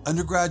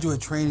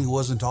 Undergraduate training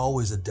wasn't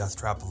always a death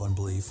trap of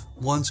unbelief.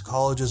 Once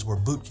colleges were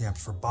boot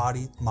camps for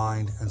body,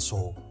 mind, and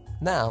soul.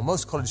 Now,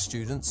 most college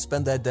students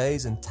spend their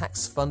days in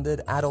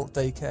tax-funded adult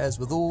daycares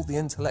with all the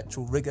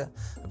intellectual rigor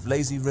of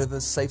lazy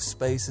rivers, safe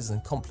spaces,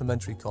 and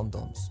complimentary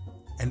condoms.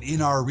 And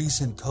in our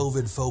recent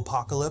COVID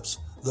faux-apocalypse,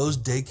 those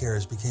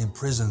daycares became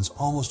prisons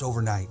almost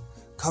overnight.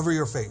 Cover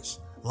your face,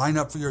 line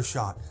up for your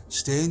shot,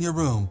 stay in your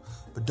room,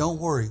 but don't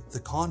worry, the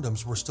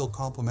condoms were still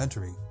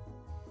complimentary.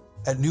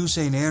 At New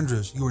St.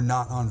 Andrews, you are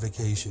not on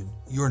vacation,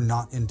 you are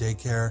not in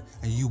daycare,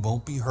 and you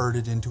won't be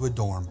herded into a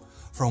dorm.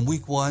 From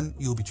week 1,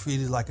 you'll be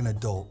treated like an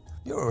adult.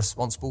 You're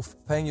responsible for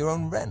paying your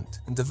own rent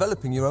and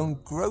developing your own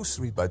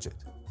grocery budget.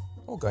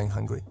 Or going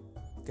hungry.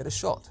 Get a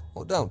shot,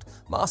 or don't.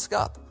 Mask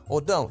up, or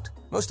don't.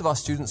 Most of our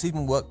students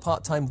even work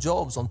part-time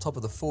jobs on top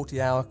of the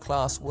 40-hour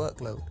class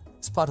workload.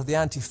 It's part of the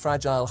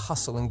anti-fragile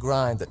hustle and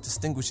grind that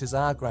distinguishes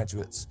our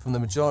graduates from the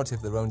majority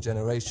of their own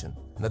generation,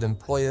 and that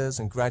employers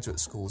and graduate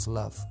schools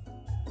love.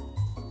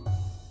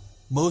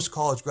 Most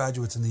college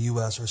graduates in the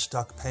U.S. are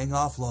stuck paying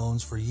off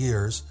loans for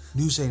years.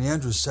 New St.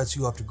 Andrews sets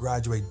you up to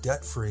graduate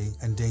debt-free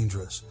and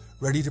dangerous,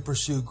 ready to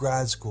pursue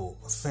grad school,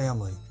 a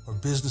family, or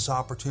business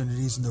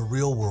opportunities in the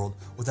real world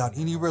without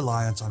any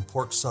reliance on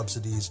pork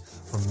subsidies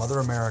from Mother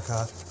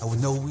America and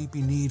with no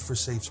weepy need for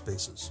safe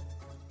spaces.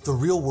 The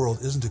real world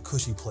isn't a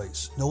cushy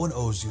place. No one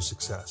owes you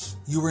success.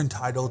 You are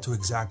entitled to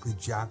exactly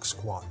jack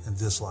squat in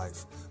this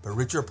life. But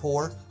rich or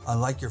poor,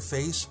 unlike your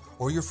face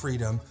or your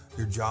freedom,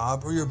 your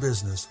job or your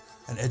business,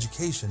 an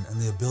education and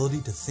the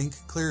ability to think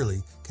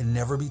clearly can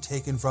never be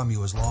taken from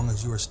you as long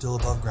as you are still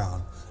above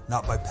ground.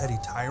 Not by petty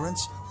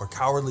tyrants or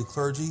cowardly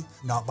clergy,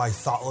 not by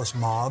thoughtless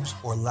mobs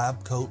or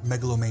lab coat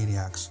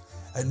megalomaniacs.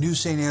 At New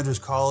St. Andrews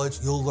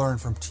College, you'll learn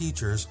from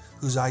teachers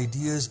whose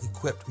ideas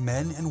equipped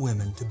men and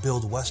women to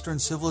build Western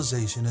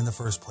civilization in the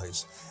first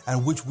place,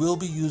 and which will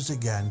be used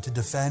again to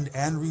defend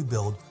and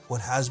rebuild what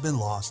has been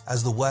lost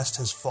as the West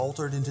has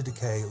faltered into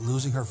decay,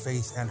 losing her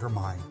faith and her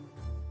mind.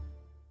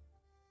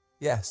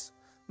 Yes,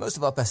 most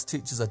of our best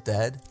teachers are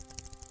dead,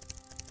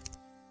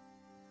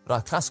 But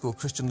our classical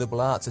Christian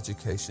liberal arts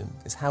education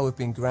is how we've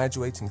been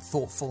graduating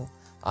thoughtful,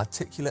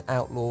 articulate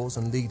outlaws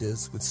and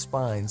leaders with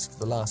spines for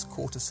the last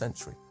quarter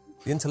century.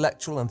 The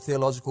intellectual and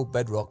theological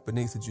bedrock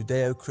beneath the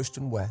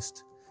Judeo-Christian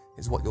West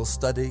is what you'll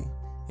study,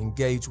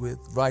 engage with,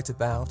 write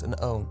about, and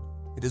own.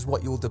 It is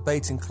what you will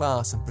debate in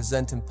class and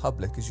present in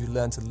public as you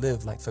learn to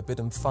live like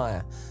forbidden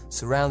fire,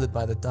 surrounded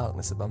by the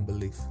darkness of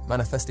unbelief,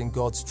 manifesting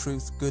God's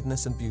truth,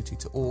 goodness, and beauty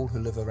to all who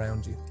live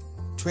around you.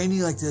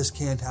 Training like this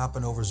can't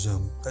happen over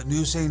Zoom. At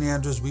New St.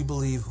 Andrews, we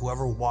believe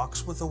whoever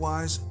walks with the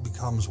wise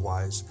becomes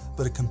wise,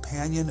 but a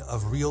companion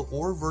of real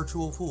or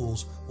virtual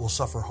fools will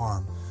suffer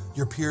harm.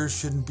 Your peers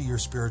shouldn't be your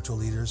spiritual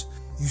leaders.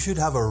 You should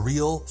have a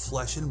real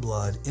flesh and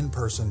blood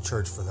in-person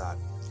church for that.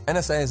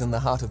 NSA is in the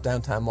heart of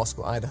downtown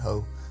Moscow,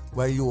 Idaho,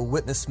 where you will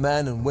witness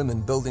men and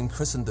women building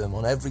Christendom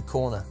on every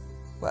corner.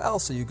 Where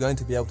else are you going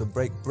to be able to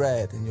break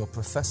bread in your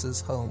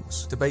professors'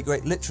 homes, debate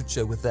great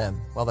literature with them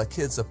while their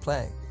kids are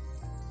playing,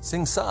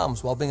 sing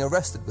psalms while being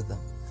arrested with them,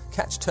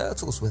 catch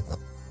turtles with them?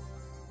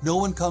 No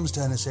one comes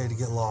to NSA to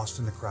get lost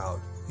in the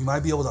crowd. You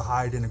might be able to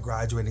hide in a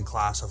graduating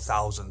class of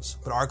thousands,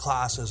 but our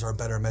classes are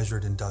better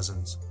measured in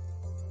dozens.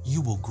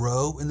 You will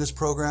grow in this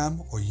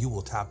program or you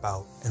will tap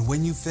out. And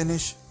when you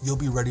finish, you'll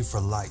be ready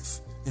for life,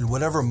 in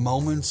whatever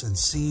moments and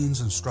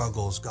scenes and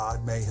struggles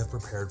God may have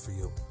prepared for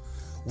you.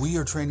 We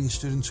are training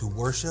students who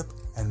worship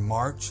and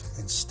march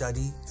and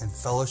study and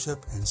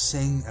fellowship and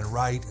sing and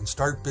write and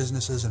start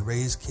businesses and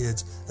raise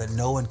kids that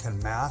no one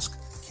can mask,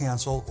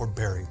 cancel, or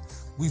bury.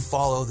 We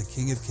follow the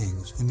King of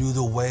Kings who knew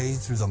the way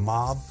through the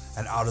mob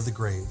and out of the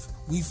grave.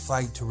 We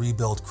fight to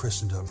rebuild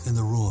Christendom in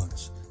the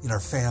ruins, in our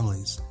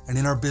families, and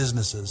in our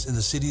businesses, in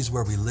the cities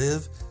where we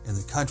live, in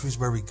the countries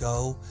where we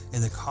go,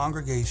 in the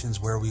congregations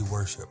where we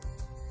worship.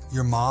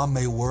 Your mom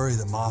may worry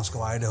that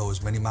Moscow, Idaho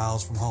is many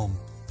miles from home.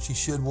 She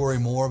should worry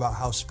more about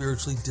how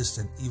spiritually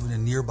distant even a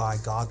nearby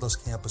godless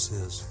campus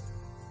is.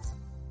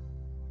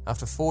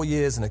 After 4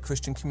 years in a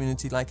Christian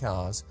community like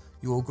ours,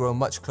 you will grow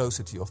much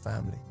closer to your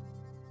family.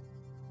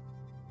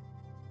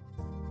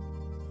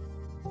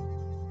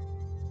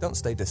 Don't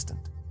stay distant.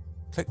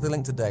 Click the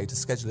link today to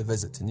schedule a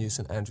visit to New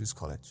St. Andrews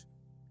College.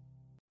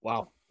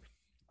 Wow.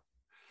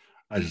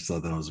 I just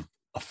thought that was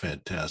a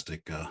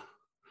fantastic,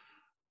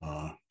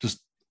 just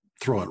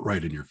throw it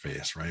right in your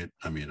face, right?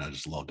 I mean, I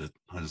just loved it.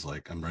 I was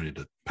like, I'm ready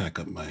to pack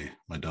up my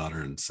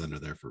daughter and send her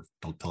there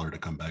don't tell her to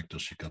come back till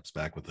she comes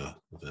back with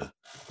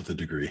a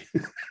degree.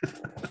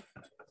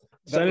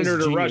 Send her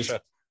to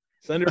Russia.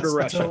 Send her to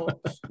Russia.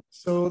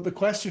 So the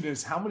question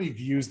is, how many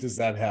views does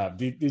that have?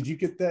 Did you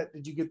get that?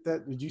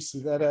 Did you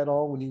see that at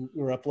all when you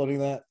were uploading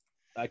that?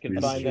 I can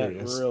find that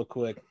real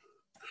quick.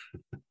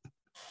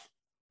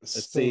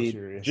 Let's see,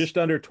 curious. Just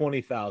under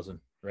 20,000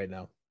 right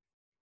now.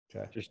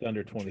 Okay. Just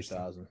under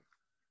 20,000.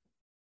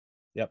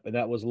 Yep. And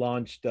that was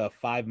launched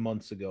 5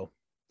 months ago.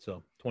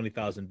 So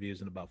 20,000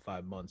 views in about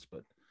 5 months,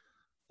 but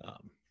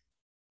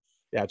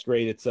yeah, it's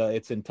great.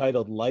 It's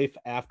entitled Life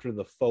After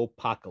the Faux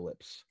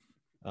Apocalypse.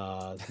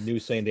 New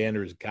St.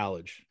 Andrews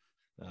College.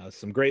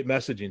 Some great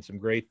messaging, some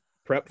great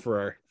prep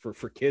for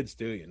kids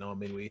too. You know, I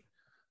mean,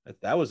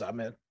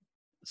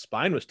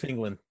 spine was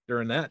tingling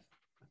during that.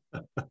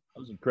 That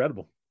was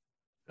incredible.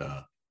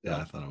 Yeah,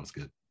 I thought it was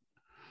good.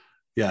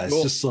 Yeah, it's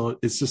cool.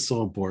 just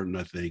so important.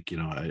 I think, you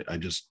know, I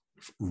just,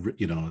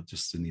 you know,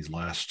 just in these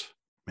last,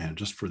 man,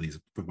 just for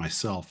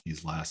myself,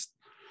 these last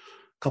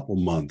couple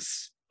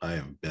months, I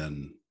have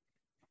been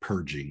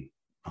purging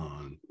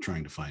on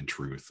trying to find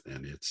truth,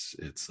 and it's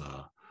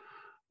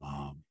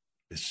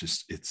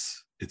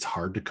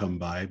hard to come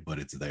by, but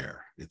it's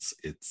there.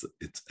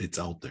 It's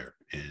out there,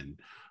 and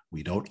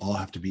we don't all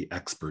have to be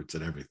experts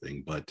at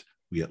everything, but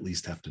we at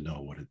least have to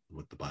know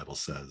what the Bible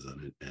says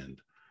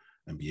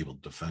and be able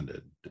to defend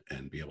it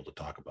and be able to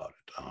talk about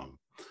it.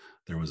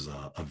 There was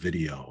a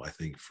video, I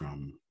think,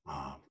 from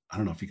I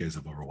don't know if you guys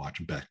have ever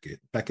watched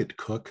Beckett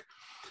Cook,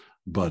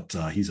 but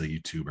he's a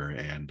YouTuber,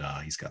 and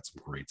he's got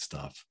some great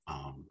stuff,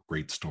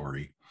 great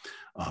story.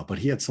 But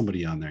he had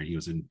somebody on there. He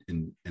was in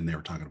and they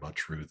were talking about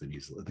truth, and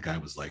the guy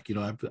was like, you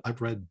know,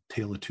 I've read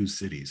Tale of Two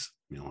Cities,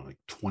 you know, like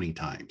 20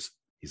 times.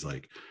 He's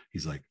like,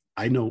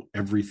 I know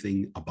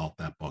everything about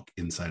that book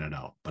inside and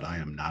out, but I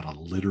am not a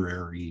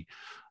literary,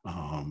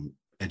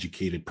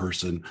 educated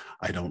person.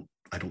 I don't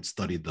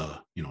study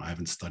I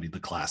haven't studied the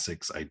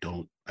classics.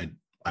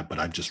 But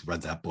I've just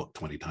read that book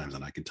 20 times,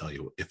 and I can tell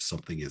you if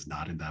something is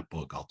not in that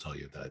book, I'll tell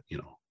you that,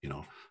 you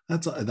know,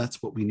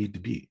 that's what we need to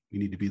be. We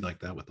need to be like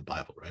that with the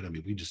Bible, right? I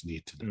mean, we just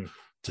need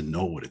to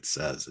know what it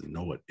says and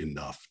know it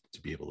enough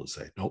to be able to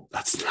say, nope,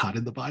 that's not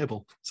in the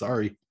Bible.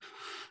 Sorry.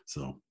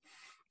 So.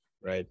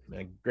 Right.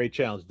 Man, great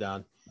challenge,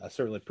 Don. I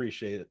certainly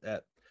appreciate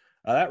that.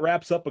 That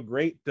wraps up a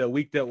great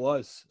week that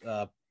was.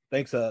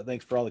 Thanks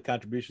for all the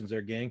contributions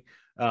there, gang.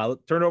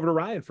 Turn over to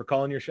Ryan for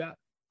calling your shot.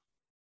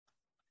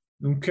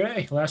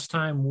 Okay. Last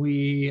time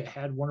we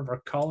had one of our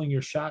Calling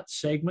Your Shot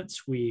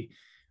segments, we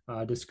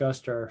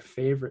discussed our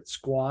favorite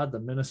squad, the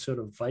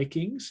Minnesota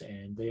Vikings,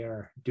 and they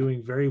are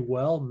doing very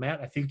well. Matt,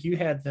 I think you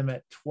had them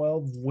at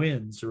 12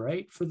 wins,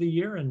 right, for the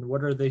year. And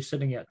what are they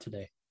sitting at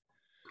today?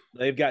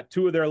 they've got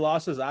 2 of their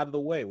losses out of the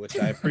way, which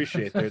I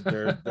appreciate.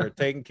 They're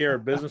taking care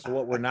of business of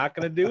what we're not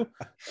going to do.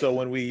 So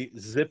when we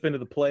zip into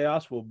the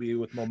playoffs, we'll be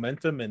with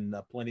momentum and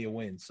plenty of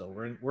wins. So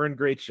we're in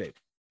great shape.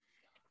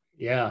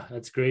 Yeah,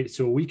 that's great.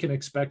 So we can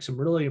expect some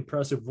really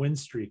impressive win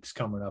streaks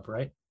coming up,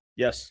 right?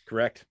 Yes,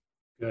 correct.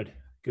 Good.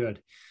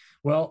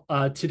 Well,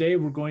 today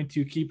we're going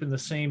to keep in the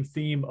same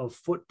theme of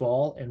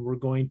football, and we're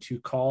going to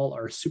call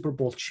our Super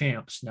Bowl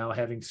champs. Now,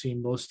 having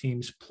seen most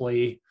teams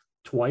play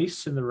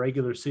twice in the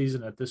regular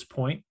season at this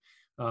point,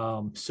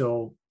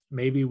 so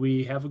maybe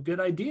we have a good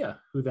idea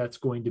who that's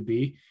going to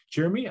be.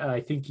 Jeremy,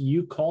 I think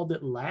you called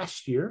it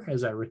last year,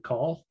 as I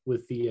recall,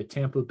 with the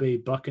Tampa Bay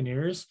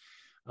Buccaneers.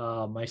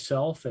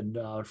 Myself and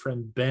our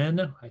friend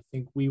Ben, I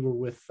think we were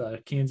with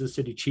Kansas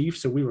City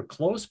Chiefs, so we were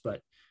close,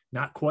 but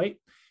not quite.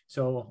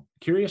 So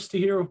curious to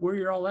hear where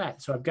you're all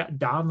at. So I've got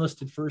Don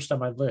listed first on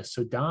my list.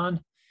 So Don,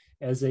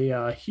 as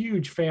a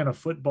huge fan of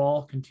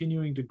football,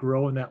 continuing to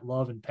grow in that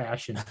love and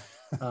passion,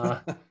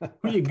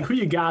 who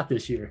you got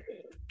this year?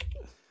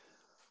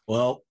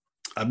 Well,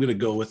 I'm going to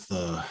go with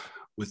the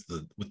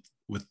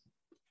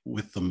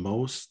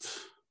most.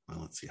 Well,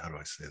 let's see. How do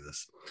I say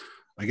this?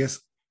 I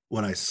guess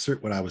when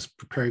I was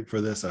preparing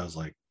for this, I was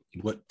like,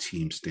 what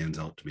team stands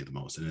out to me the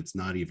most? And it's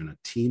not even a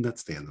team that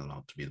stands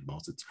out to me the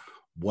most. It's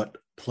what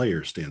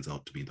player stands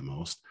out to me the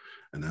most.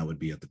 And that would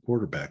be at the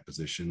quarterback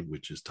position,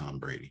 which is Tom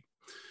Brady.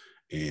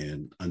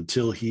 And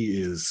until he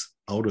is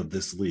out of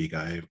this league,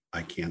 I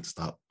can't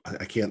stop.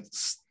 I can't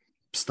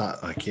stop.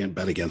 I can't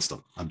bet against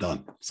him. I'm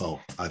done.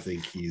 So I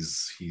think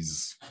he's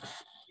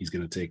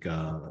going to take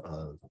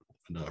a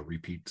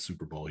repeat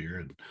Super Bowl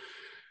year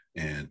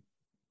and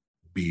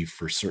be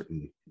for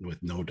certain,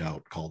 with no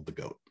doubt, called the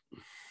GOAT.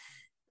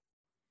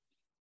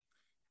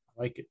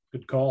 I like it.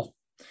 Good call.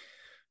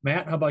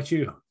 Matt, how about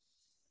you?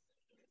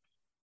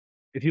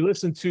 If you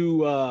listen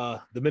to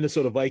the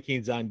Minnesota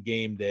Vikings on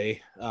game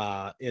day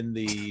on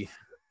the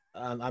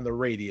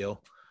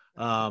radio,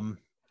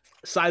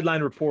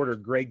 sideline reporter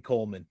Greg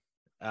Coleman,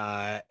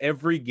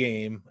 every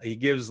game he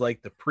gives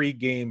like the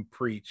pregame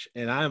preach,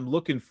 and I'm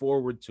looking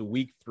forward to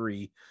week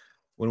 3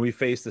 when we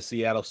face the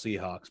Seattle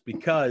Seahawks,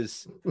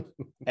 because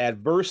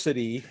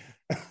adversity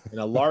and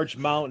a large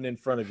mountain in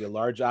front of you, a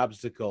large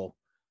obstacle,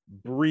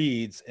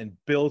 breeds and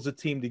builds a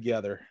team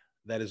together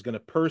that is going to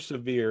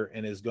persevere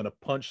and is going to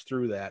punch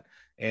through that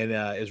and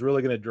is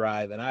really going to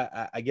drive. And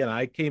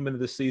I came into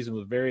this season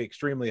with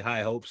extremely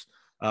high hopes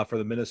for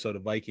the Minnesota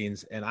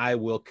Vikings, and I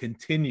will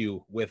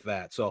continue with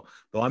that. So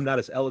though I'm not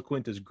as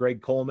eloquent as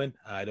Greg Coleman,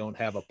 I don't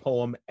have a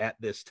poem at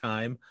this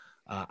time.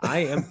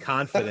 I am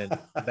confident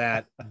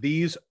that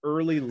these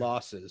early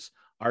losses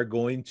are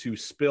going to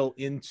spill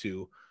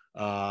into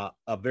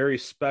a very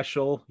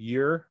special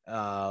year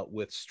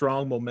with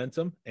strong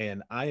momentum,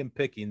 and I am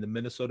picking the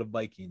Minnesota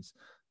Vikings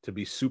to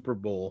be Super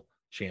Bowl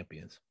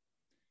champions.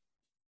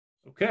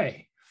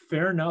 Okay,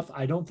 fair enough.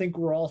 I don't think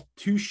we're all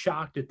too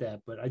shocked at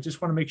that, but I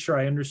just want to make sure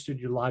I understood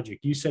your logic.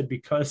 You said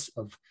because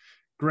of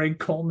Greg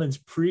Coleman's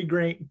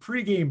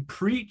pregame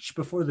preach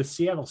before the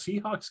Seattle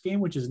Seahawks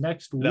game, which is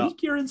next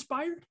week, you're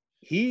inspired?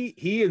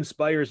 He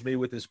inspires me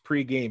with his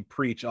pregame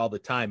preach all the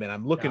time, and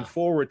I'm looking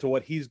forward to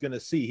what he's going to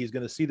see. He's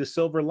going to see the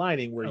silver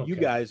lining where you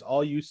guys,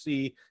 all you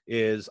see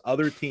is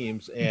other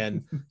teams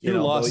and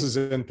losses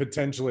and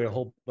potentially a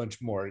whole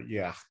bunch more.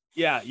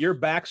 Yeah, your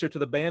backs are to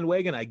the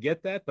bandwagon. I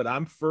get that, but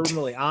I'm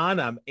firmly on.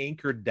 I'm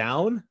anchored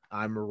down.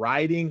 I'm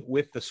riding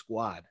with the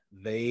squad.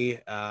 They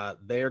are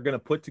going to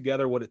put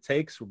together what it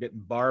takes. We're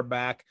getting Barr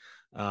back.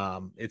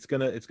 It's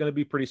gonna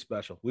be pretty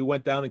special. We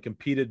went down and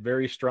competed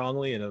very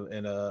strongly in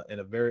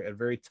a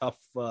very tough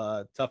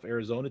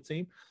Arizona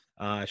team.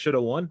 Should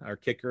have won. Our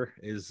kicker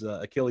is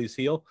Achilles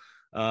heel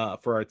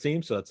for our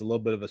team, so it's a little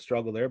bit of a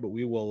struggle there. But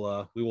we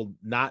will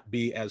not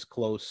be as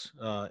close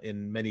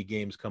in many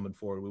games coming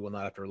forward. We will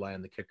not have to rely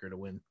on the kicker to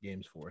win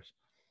games for us.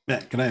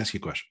 Matt, can I ask you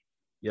a question?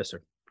 Yes,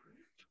 sir.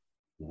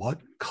 What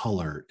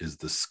color is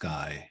the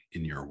sky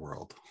in your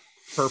world?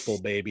 Purple,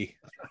 baby.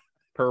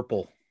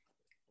 Purple.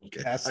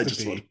 Okay.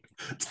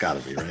 It's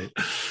got to be, right?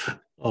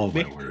 Oh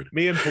my word!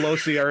 Me and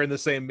Pelosi are in the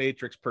same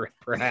matrix,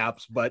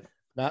 perhaps, but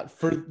not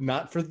for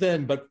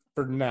then, but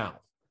for now.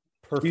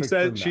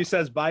 Perfect. She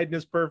says Biden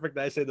is perfect.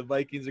 I say the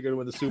Vikings are going to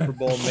win the Super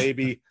Bowl.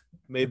 Maybe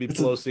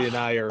Pelosi and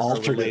I are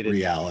alternate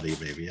reality.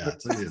 Maybe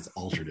it's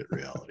alternate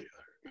reality.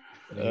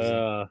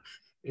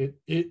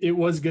 It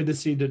was good to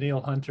see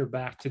Danielle Hunter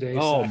back today.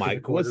 Oh my!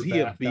 Was he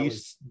a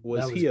beast?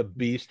 Was he a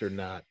beast or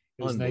not?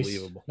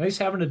 Unbelievable. Nice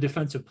having a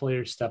defensive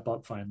player step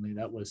up finally.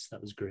 That was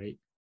great.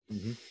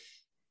 Mm-hmm.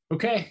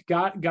 Okay,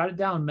 got it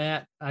down,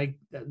 Matt.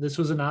 This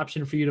was an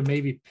option for you to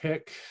maybe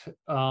pick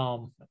a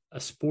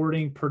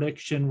sporting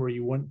prediction where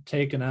you wouldn't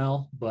take an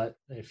L, but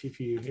if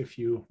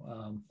you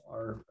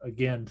are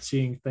again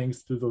seeing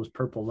things through those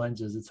purple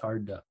lenses, it's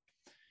hard to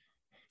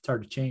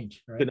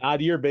change. Right? It's an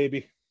odd year,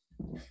 baby.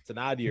 It's an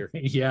odd year.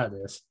 Yeah, it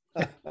is.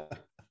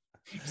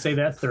 Say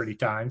that 30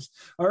 times.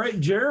 All right,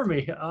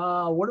 Jeremy,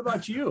 what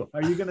about you?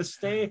 Are you going to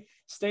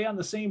stay on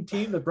the same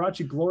team that brought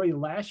you glory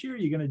last year? Are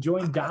you going to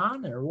join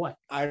Don or what?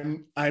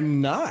 I'm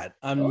not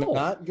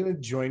going to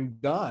join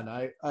Don.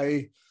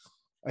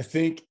 I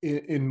think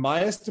in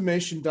my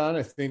estimation, Don,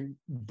 I think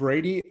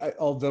Brady,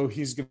 although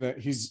he's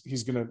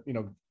gonna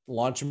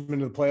launch him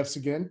into the playoffs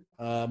again.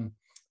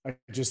 I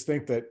just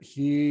think that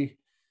he,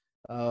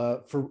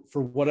 for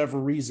whatever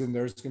reason,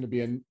 there's going to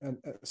be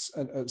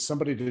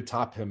somebody to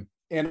top him.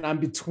 And I'm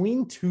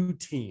between two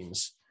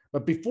teams.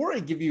 But before I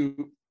give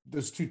you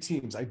those two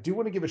teams, I do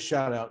want to give a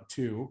shout out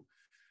to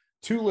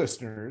two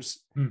listeners,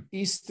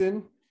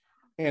 Easton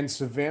and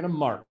Savannah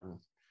Martin,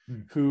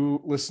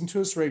 who listen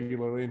to us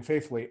regularly and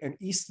faithfully. And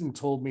Easton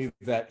told me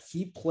that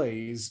he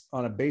plays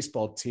on a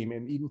baseball team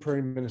in Eden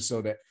Prairie,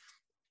 Minnesota,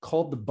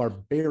 called the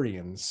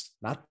Barbarians,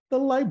 not the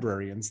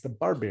Librarians, the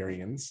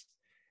Barbarians.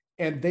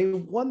 And they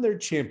won their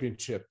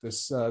championship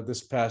this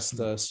past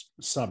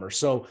summer.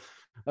 So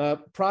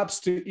props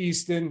to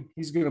Easton.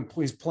 He's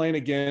playing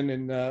again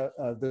in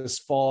this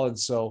fall. And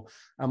so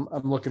I'm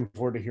looking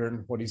forward to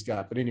hearing what he's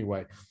got. But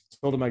anyway,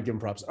 told him I'd give him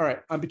props. All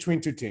right, I'm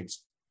between two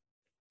teams.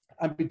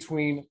 I'm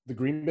between the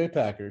Green Bay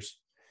Packers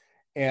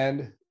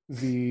and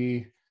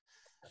the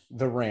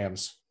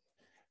Rams.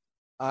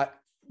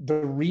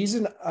 The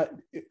reason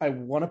I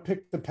want to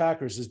pick the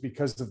Packers is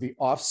because of the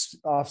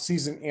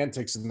off-season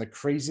antics and the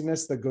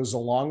craziness that goes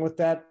along with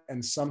that.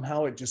 And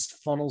somehow it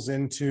just funnels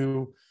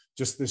into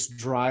just this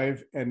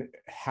drive, and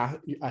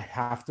I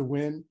have to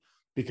win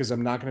because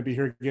I'm not going to be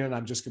here again.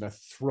 I'm just going to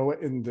throw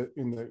it in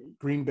the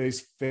Green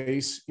Bay's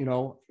face,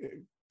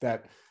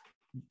 that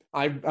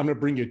I'm going to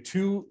bring you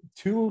two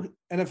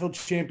NFL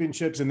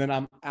championships, and then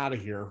I'm out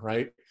of here,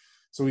 right?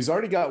 So he's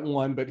already got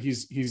one, but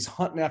he's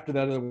hunting after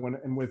that other one.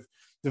 And with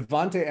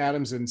Devontae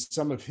Adams and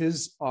some of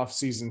his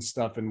offseason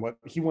stuff and what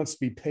he wants to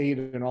be paid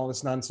and all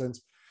this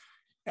nonsense,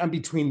 I'm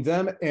between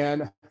them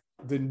and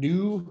the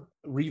new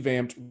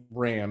revamped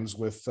Rams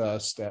with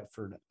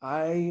Stafford.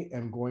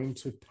 I'm going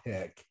with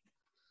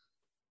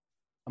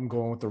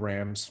the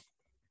Rams.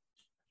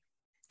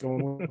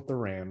 Going with the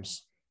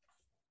Rams.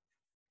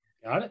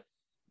 Got it.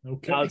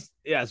 Okay.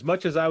 As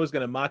much as I was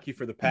going to mock you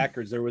for the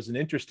Packers, there was an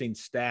interesting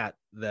stat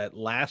that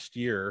last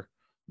year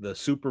the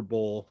Super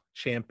Bowl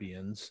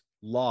champions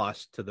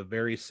lost to the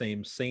very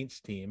same Saints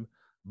team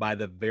by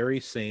the very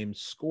same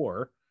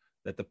score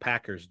that the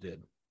Packers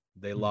did.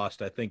 They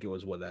lost, I think it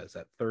was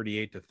 38-3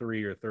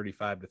 or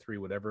 35-3,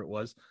 whatever it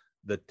was.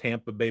 The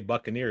Tampa Bay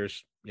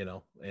Buccaneers,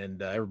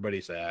 and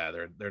everybody said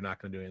they're not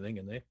going to do anything,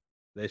 and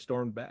they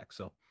stormed back.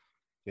 So,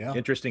 yeah,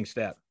 interesting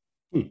stat.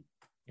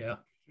 Yeah,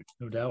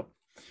 no doubt.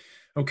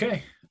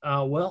 Okay,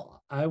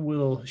 well, I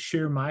will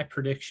share my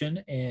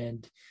prediction,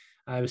 and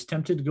I was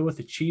tempted to go with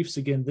the Chiefs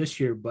again this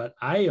year, but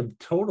I am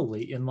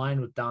totally in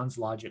line with Don's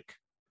logic.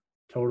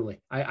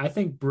 Totally. I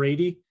think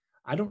Brady,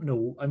 I don't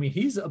know. I mean,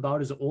 he's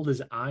about as old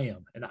as I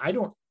am, and I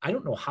don't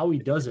know how he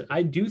does it.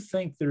 I do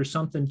think there's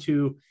something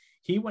to,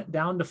 he went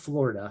down to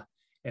Florida,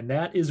 and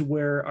that is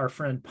where our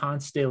friend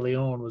Ponce de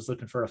Leon was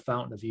looking for a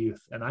fountain of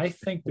youth. And I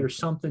think there's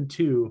something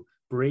to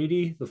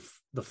Brady,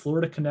 the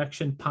Florida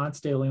connection, Ponce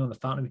de Leon, the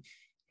fountain of youth.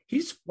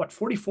 He's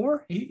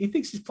 44? He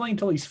thinks he's playing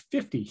until he's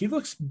 50. He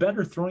looks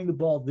better throwing the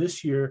ball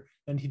this year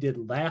than he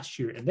did last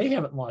year. And they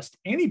haven't lost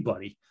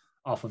anybody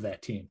off of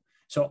that team.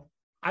 So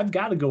I've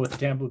got to go with the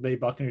Tampa Bay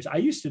Buccaneers. I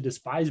used to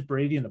despise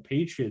Brady and the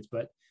Patriots,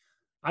 but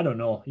I don't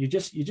know. You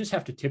just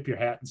have to tip your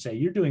hat and say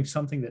you're doing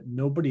something that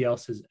nobody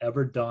else has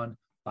ever done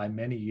by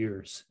many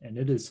years. And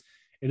it is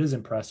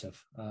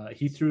impressive.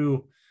 He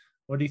threw,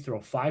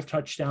 5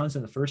 touchdowns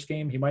in the first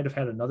game. He might've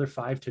had another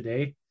 5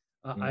 today.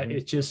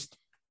 It just,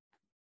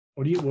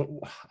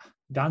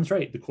 Don's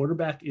right. The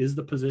quarterback is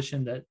the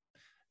position that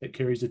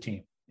carries the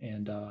team.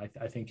 And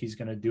I think he's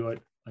going to do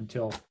it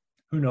until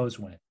who knows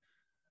when.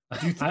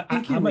 Do you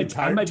think he I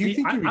might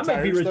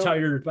be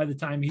retired by the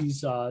time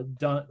he's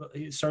done.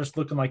 He starts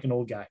looking like an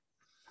old guy.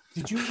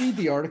 Did you read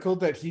the article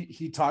that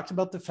he talked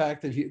about the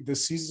fact that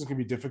this season is going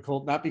to be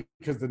difficult, not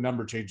because the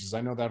number changes.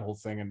 I know that whole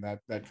thing and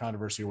that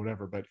controversy or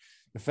whatever, but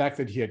the fact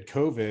that he had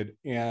COVID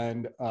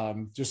and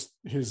just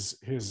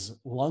his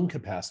lung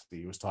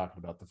capacity. He was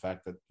talking about the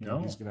fact that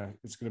it's going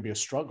to be a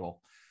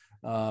struggle.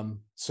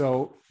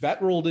 So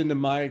that rolled into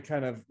my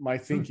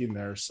thinking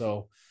there.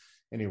 So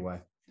anyway,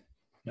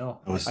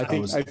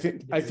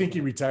 I think he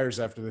retires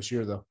after this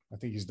year, though. I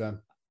think he's done.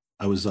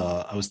 I was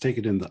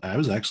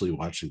actually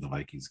watching the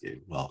Vikings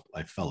game. Well,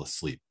 I fell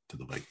asleep to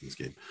the Vikings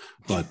game,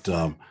 but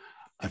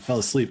I fell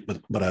asleep,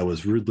 but I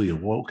was rudely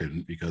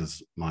awoken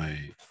because my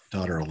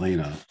daughter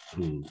Elena,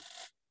 who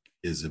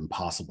is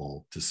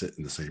impossible to sit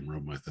in the same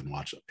room with and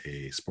watch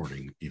a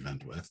sporting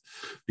event with,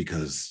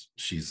 because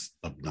she's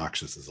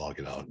obnoxious as all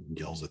get out and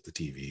yells at the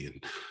TV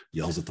and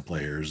yells at the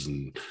players,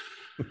 and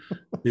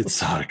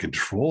it's out of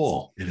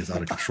control. It is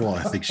out of control.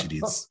 I think she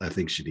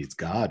needs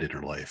God in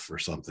her life or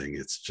something.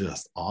 It's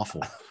just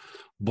awful.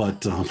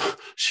 But they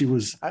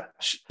showed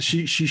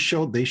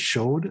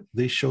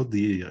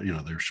the,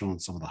 they're showing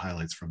some of the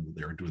highlights from,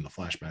 they were doing the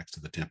flashbacks to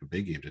the Tampa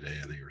Bay game today,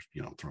 and they were,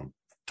 throwing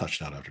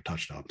touchdown after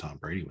touchdown Tom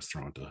Brady was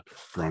throwing to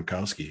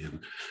Gronkowski, and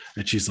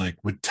she's like,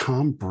 would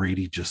Tom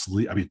Brady just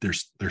leave? I mean,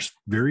 there's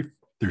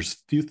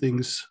few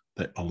things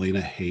that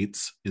Elena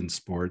hates in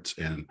sports,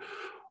 and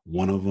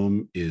one of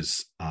them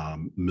is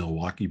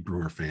Milwaukee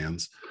Brewer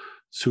fans.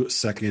 So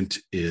second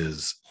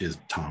is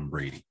Tom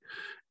Brady.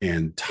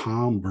 And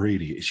Tom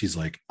Brady, she's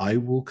like, I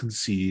will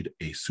concede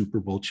a Super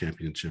Bowl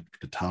championship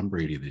to Tom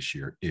Brady this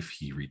year if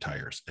he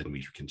retires, and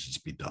we can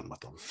just be done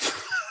with him.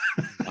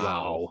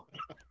 Wow.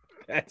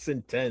 That's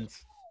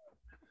intense.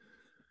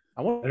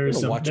 I want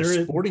to watch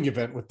a sporting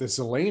event with this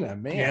Elena,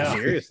 man. Yeah,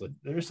 seriously.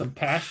 There's some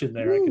passion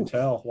there. I can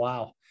tell.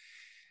 Wow.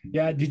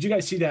 Yeah. Did you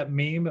guys see that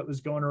meme that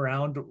was going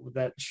around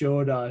that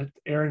showed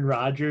Aaron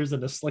Rodgers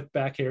and the slick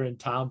back hair and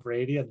Tom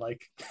Brady, and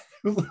like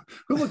who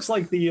looks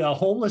like the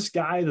homeless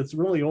guy that's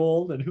really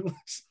old, and who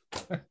looks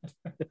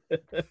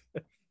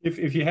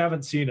if you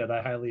haven't seen it,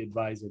 I highly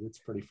advise it. It's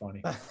pretty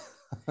funny.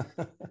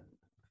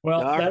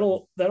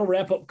 Well, that'll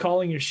wrap up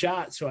calling your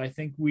shot. So I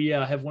think we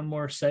have one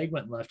more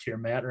segment left here,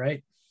 Matt,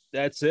 right?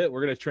 That's it.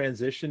 We're going to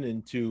transition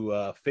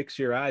into Fix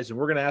Your Eyes, and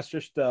we're going to ask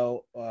just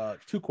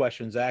two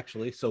questions,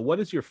 actually. So what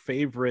is your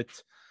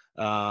favorite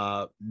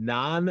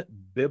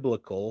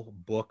non-biblical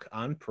book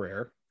on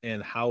prayer,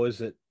 and how has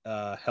it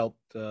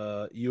helped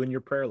you in your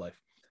prayer life?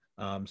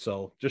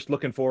 So just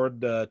looking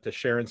forward to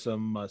sharing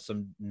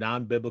some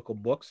non-biblical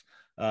books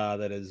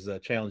that has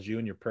challenged you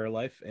in your prayer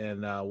life.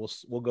 And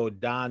we'll go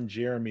Don,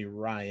 Jeremy,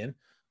 Ryan,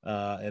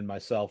 and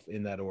myself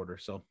in that order.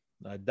 So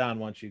Don,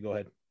 why don't you go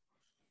ahead?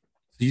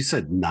 You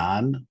said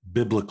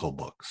non-biblical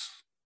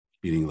books,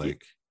 meaning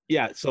like,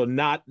 yeah. So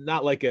not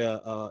like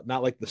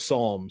not like the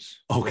Psalms,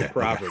 okay, or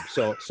Proverbs.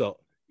 Okay. So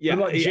yeah.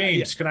 What about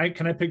James? Yeah.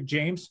 Can I pick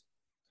James?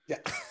 Yeah.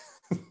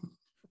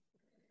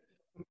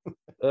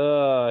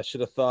 I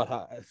should have thought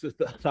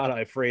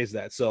I phrased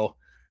that. So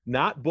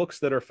not books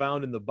that are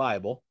found in the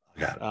Bible.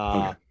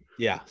 Okay.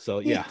 Yeah. So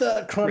yeah.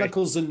 The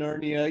Chronicles of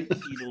Narnia.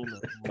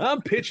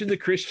 I'm pitching the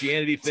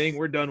Christianity thing.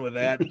 We're done with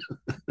that.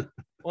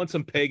 Want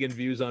some pagan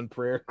views on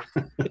prayer?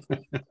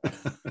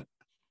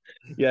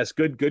 Yes,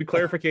 good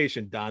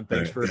clarification, Don.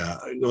 Thanks for. Yeah.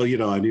 Well,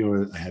 I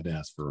knew I had to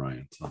ask for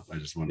Ryan, so I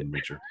just wanted to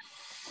make sure.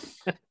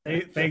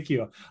 Hey, thank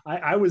you.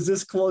 I was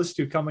this close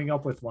to coming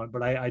up with one,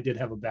 but I did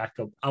have a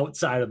backup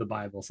outside of the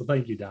Bible. So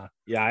thank you, Don.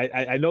 Yeah,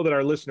 I know that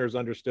our listeners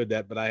understood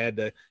that, but I had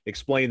to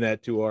explain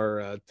that to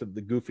our to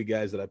the goofy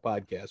guys that I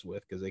podcast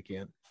with, because they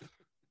can't.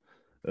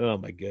 Oh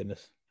my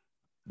goodness!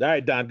 All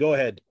right, Don, go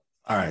ahead.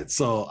 All right,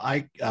 so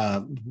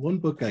one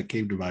book that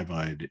came to my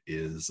mind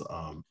is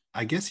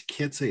I guess you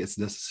can't say it's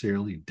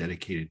necessarily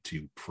dedicated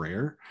to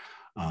prayer,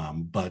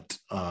 but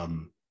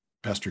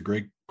Pastor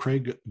Craig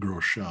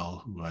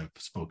Groeschel, who I've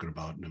spoken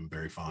about and I'm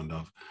very fond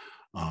of,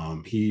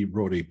 he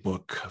wrote a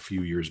book a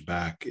few years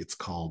back. It's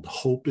called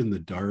Hope in the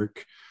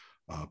Dark,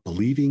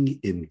 Believing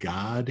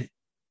God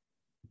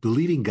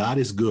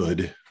is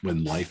Good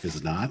When Life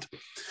Is Not.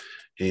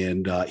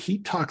 And he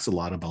talks a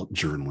lot about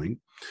journaling,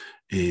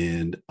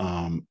 and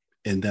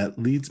that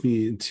leads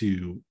me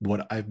into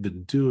what I've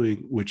been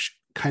doing, which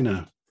kind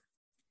of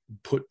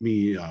put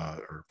me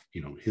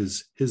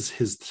his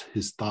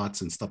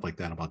thoughts and stuff like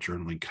that about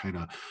journaling kind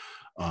of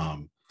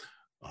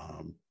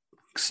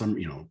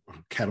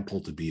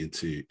catapulted me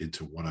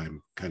into what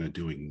I'm kind of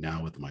doing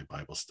now with my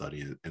Bible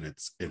study.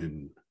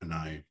 One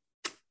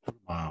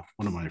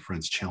of my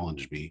friends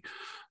challenged me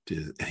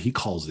he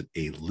calls it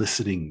a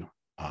listening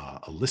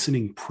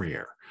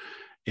prayer.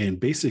 And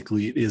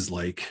basically it is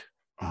like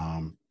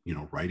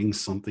writing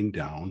something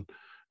down.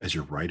 As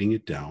you're writing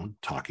it down,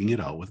 talking it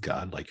out with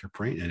God like you're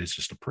praying, and it's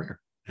just a prayer.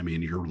 I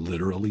mean, you're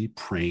literally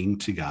praying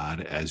to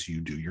God as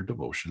you do your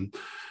devotion,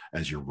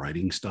 as you're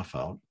writing stuff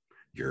out.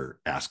 You're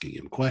asking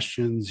him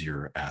questions.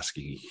 You're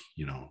asking,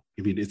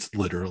 it's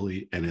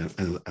literally, and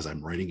as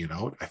I'm writing it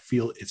out, I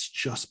feel it's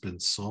just been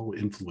so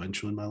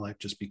influential in my life,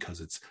 just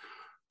because it's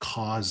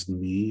caused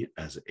me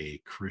as a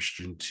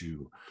Christian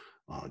to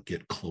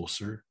get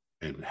closer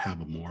and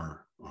have a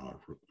more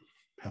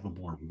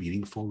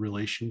meaningful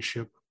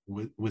relationship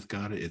with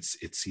God.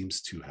 It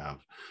seems to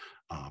have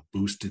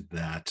boosted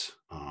that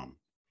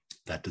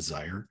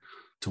desire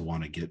to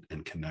want to get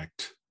and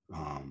connect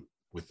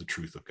with the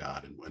truth of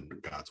God and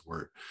God's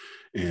word.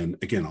 And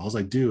again, all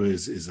I do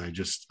is I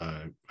just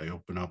I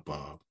open up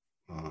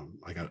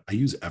I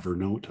use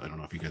Evernote. I don't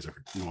know if you guys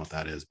ever know what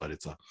that is, but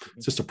it's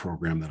just a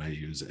program that I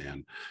use,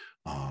 and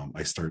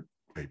I start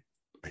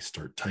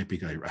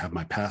typing. I have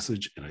my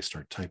passage and I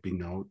start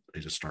typing out. I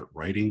just start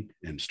writing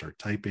and start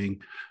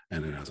typing.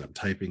 And then as I'm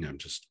typing, I'm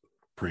just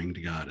praying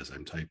to God as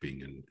I'm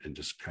typing and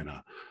just kind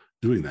of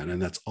doing that.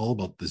 And that's all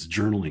about this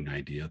journaling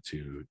idea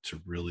to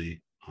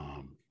really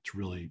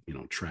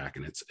track.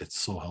 And it's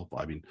so helpful.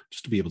 I mean,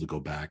 just to be able to go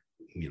back,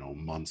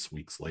 months,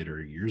 weeks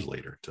later, years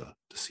later to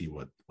see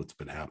what's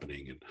been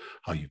happening and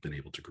how you've been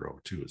able to grow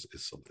too is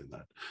something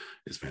that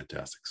is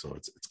fantastic. So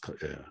it's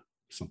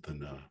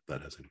something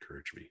that has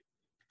encouraged me.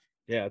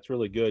 Yeah, it's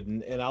really good.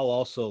 And I'll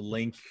also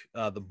link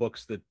the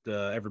books that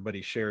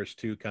everybody shares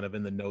too, kind of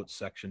in the notes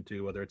section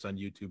too, whether it's on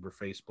YouTube or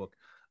Facebook.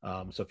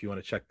 So if you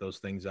want to check those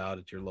things out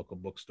at your local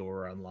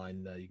bookstore or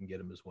online, you can get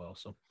them as well.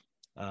 So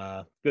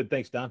good.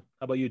 Thanks, Don.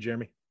 How about you,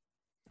 Jeremy?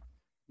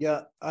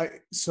 Yeah, I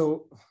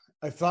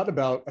thought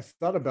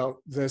about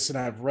this, and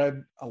I've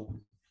read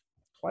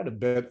quite a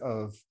bit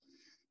of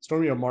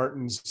Stormie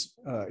Martin's.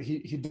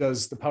 He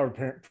does the Power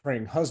of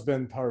Praying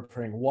Husband, Power of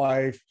Praying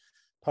Wife,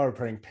 Power of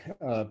Praying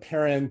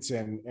Parent,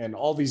 and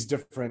all these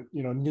different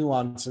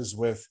nuances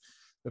with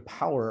the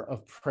power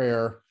of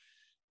prayer.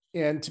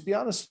 And to be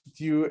honest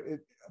with you,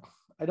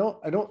 I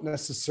don't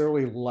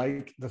necessarily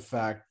like the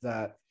fact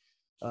that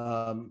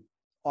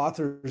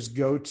authors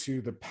go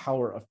to the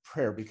power of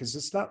prayer, because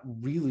it's not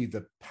really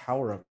the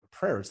power of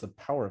prayer. It's the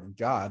power of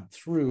God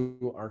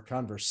through our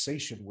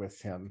conversation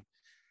with him.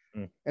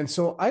 And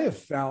so I have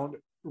found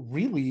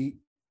really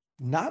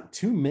not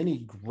too many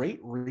great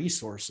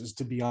resources,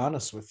 to be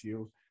honest with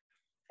you,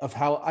 of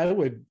how I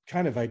would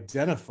kind of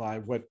identify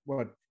what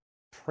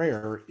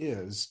prayer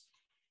is,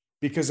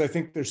 because I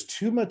think there's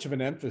too much of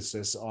an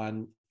emphasis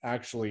on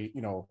actually,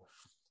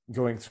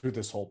 going through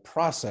this whole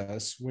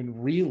process, when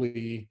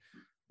really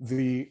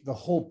the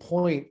whole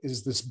point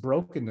is this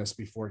brokenness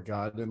before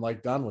God. And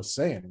like Don was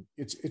saying,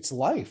 it's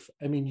life.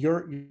 I mean,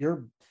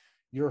 your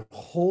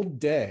whole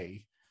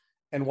day,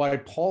 and why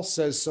Paul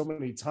says so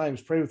many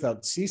times, pray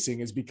without ceasing,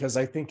 is because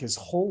I think his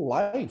whole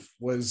life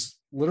was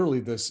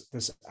literally this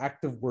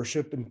act of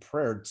worship and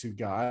prayer to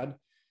God,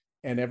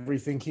 and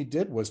everything he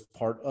did was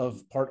part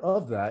of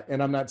that.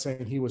 And I'm not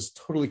saying he was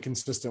totally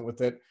consistent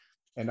with it,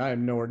 and I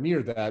am nowhere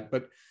near that.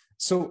 But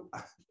so,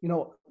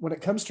 when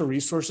it comes to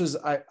resources,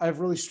 I've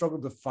really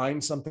struggled to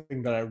find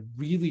something that I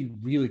really,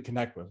 really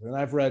connect with. And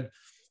I've read,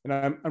 and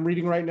I'm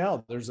reading right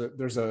now, there's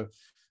a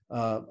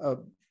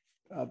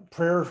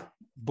prayer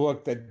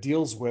book that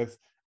deals with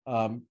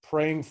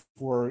praying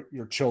for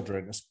your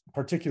children,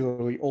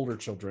 particularly older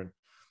children,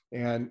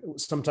 and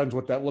sometimes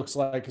what that looks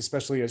like,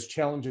 especially as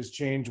challenges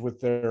change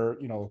with their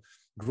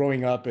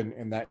growing up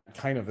and that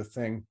kind of a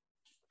thing.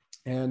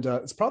 And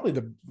it's probably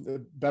the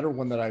better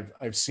one that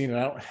I've seen, and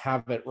I don't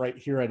have it right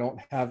here. I don't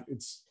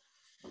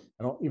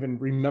even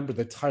remember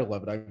the title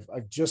of it.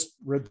 I've just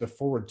read the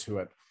foreword to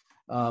it.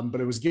 But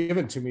it was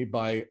given to me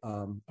by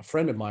a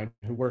friend of mine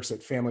who works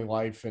at Family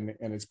Life, and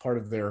it's part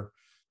of their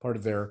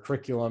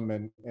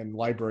curriculum and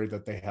library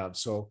that they have.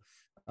 So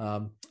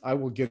I'll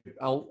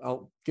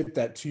get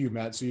that to you,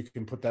 Matt, so you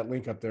can put that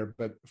link up there.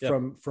 But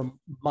from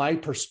my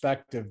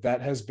perspective,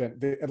 that has been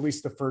at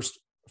least the first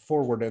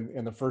foreword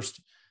in the first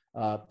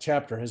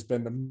chapter has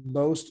been the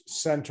most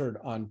centered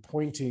on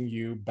pointing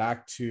you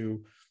back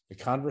to the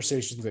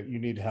conversations that you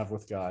need to have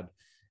with God,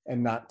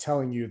 and not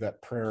telling you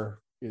that prayer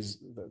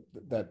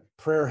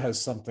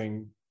has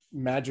something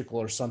magical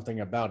or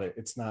something about it.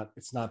 It's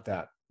not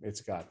that.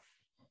 It's God.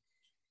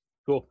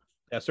 Cool.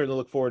 I certainly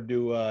look forward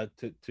to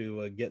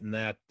getting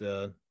that.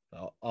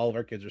 All of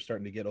our kids are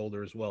starting to get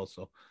older as well,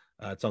 so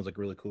it sounds like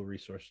a really cool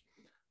resource.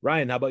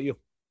 Ryan, how about you?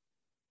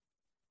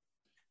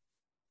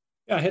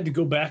 Yeah, I had to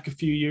go back a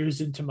few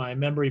years into my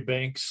memory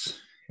banks,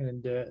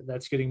 and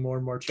that's getting more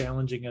and more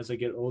challenging as I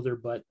get older.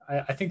 But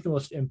I think the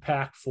most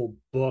impactful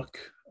book,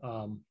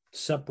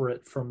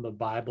 separate from the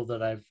Bible,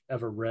 that I've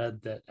ever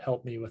read that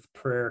helped me with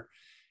prayer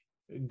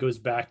goes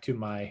back to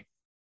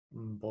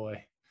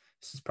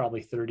this is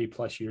probably 30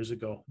 plus years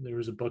ago. There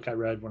was a book I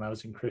read when I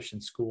was in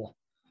Christian school,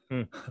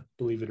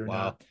 believe it or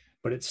not,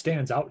 but it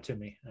stands out to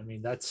me. I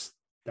mean,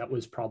 that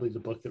was probably the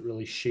book that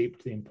really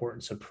shaped the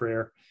importance of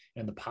prayer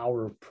and the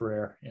power of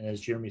prayer. And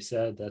as Jeremy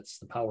said, that's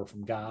the power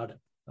from God.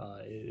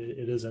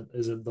 It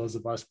isn't those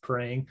of us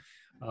praying,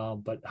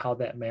 but how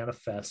that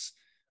manifests.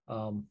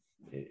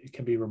 It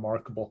can be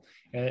remarkable.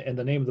 And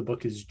the name of the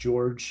book is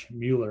George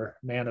Mueller,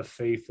 Man of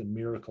Faith and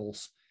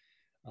Miracles.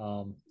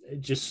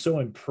 Just so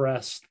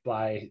impressed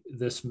by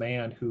this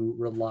man who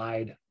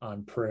relied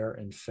on prayer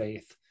and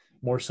faith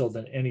more so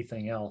than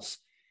anything else.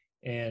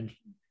 And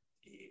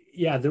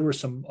yeah, there were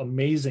some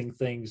amazing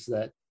things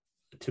that,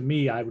 to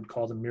me, I would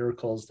call them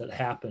miracles that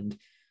happened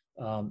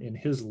in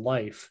his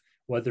life,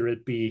 whether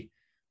it be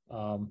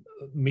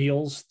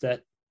meals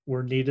that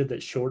were needed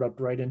that showed up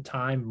right in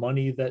time,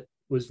 money that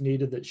was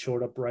needed that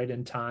showed up right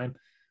in time.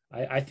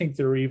 I think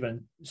there are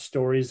even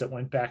stories that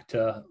went back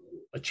to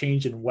a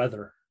change in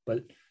weather,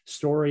 but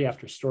story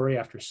after story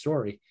after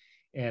story.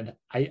 And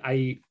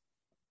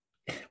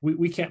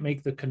we can't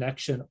make the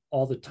connection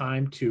all the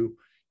time to,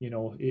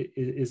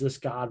 is this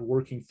God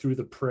working through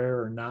the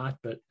prayer or not?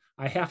 But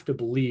I have to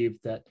believe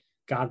that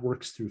God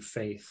works through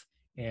faith.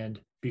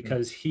 And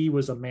because he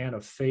was a man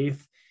of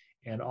faith,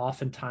 and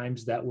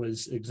oftentimes that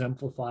was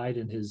exemplified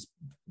in his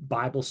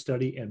Bible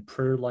study and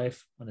prayer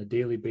life on a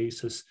daily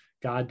basis,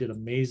 God did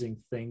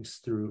amazing things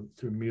through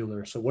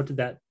Mueller. So what did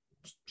that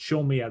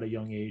show me at a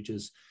young age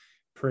is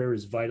prayer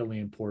is vitally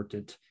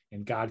important,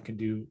 and God can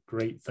do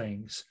great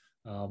things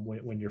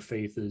when your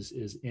faith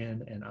is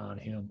in and on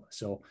him.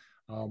 So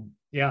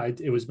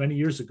it was many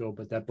years ago,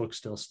 but that book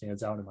still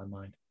stands out in my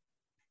mind.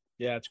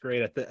 Yeah, it's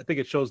great. I think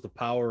it shows the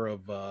power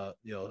of a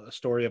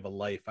story of a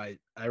life.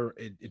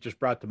 It just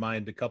brought to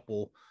mind a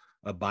couple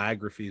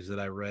biographies that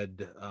I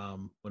read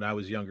when I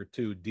was younger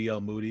too.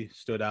 D.L. Moody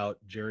stood out,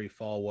 Jerry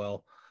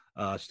Falwell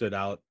stood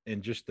out,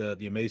 and just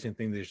the amazing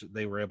thing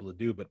they were able to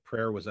do. But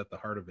prayer was at the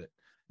heart of it.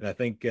 And I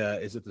think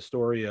is it the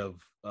story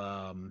of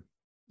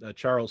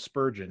Charles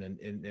Spurgeon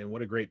and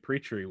what a great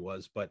preacher he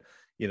was. But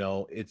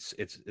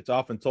it's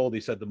often told, he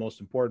said the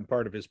most important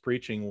part of his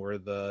preaching were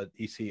I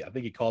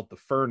think he called it the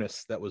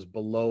furnace that was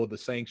below the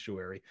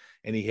sanctuary,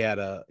 and he had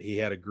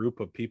a group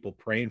of people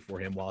praying for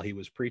him while he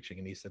was preaching,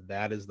 and he said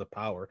that is the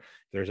power.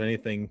 If there's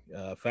anything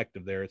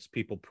effective there, it's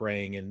people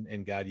praying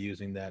and God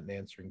using that and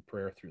answering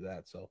prayer through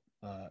that. So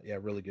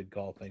really good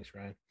call. Thanks,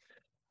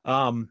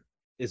 Ryan.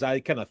 As I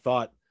kind of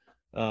thought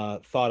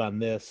on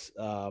this,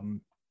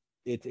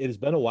 it has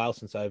been a while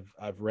since I've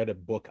read a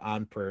book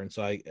on prayer, and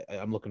so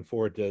I'm looking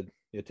forward to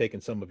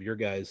taking some of your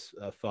guys'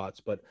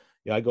 thoughts. But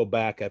I go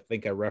back. I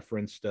think I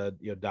referenced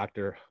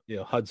Dr.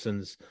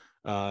 Hudson's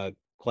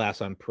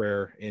class on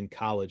prayer in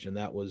college, and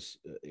that was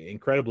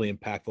incredibly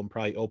impactful and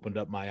probably opened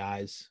up my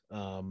eyes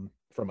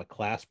from a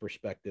class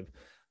perspective.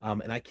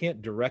 And I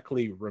can't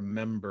directly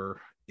remember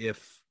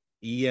if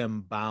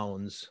E.M.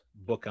 Bounds'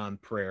 book on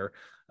prayer,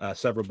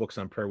 several books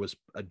on prayer, was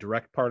a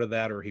direct part of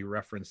that, or he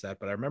referenced that.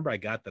 But I remember I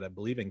got that, I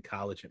believe, in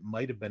college. It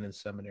might have been in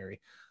seminary.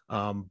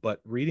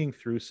 But reading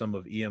through some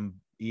of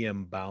E.M.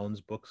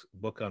 Bounds'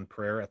 book on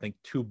prayer, I think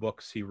 2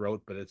 books he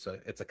wrote, but it's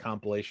a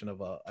compilation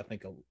of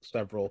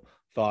several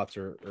thoughts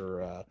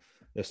or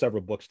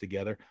several books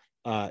together.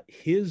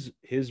 His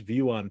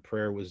view on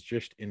prayer was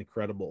just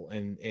incredible,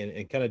 and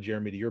kind of,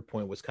 Jeremy, to your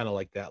point, was kind of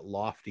like that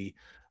lofty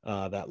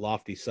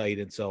site.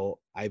 And so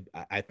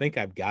I think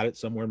I've got it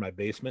somewhere in my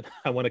basement.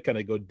 I want to kind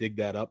of go dig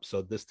that up.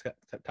 So this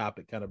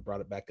topic kind of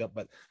brought it back up,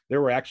 but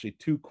there were actually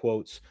 2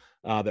 quotes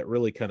that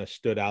really kind of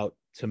stood out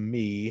to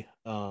me,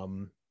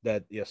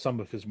 that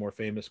some of his more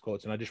famous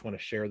quotes, and I just want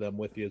to share them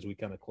with you as we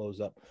kind of close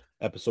up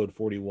episode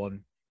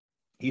 41.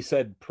 He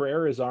said,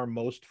 "Prayer is our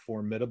most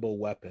formidable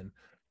weapon,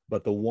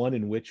 but the one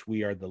in which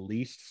we are the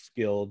least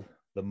skilled,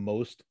 the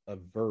most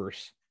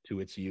averse to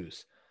its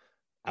use."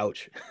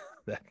 Ouch.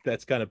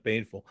 That's kind of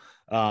painful.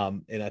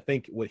 And I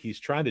think what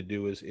he's trying to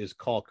do is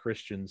call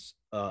Christians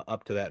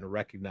up to that and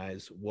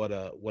recognize what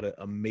an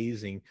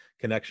amazing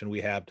connection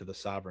we have to the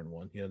sovereign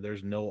one.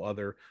 There's no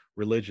other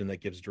religion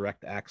that gives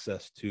direct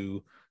access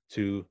to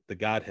the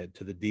Godhead,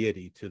 to the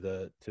deity, to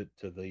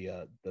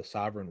the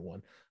sovereign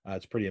one.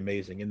 It's pretty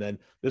amazing. And then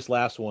this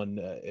last one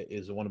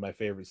is one of my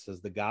favorites. It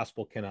says, "The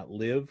gospel cannot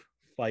live,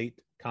 fight,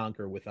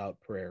 conquer without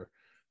prayer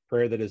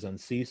that is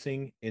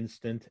unceasing,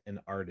 instant, and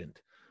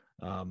ardent."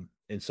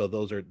 And so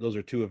those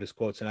are 2 of his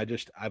quotes. And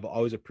I've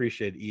always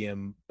appreciated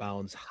E.M.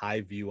 Bounds'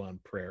 high view on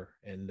prayer.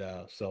 And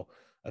so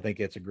I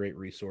think it's a great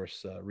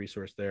resource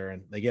there.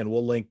 And again,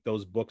 we'll link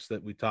those books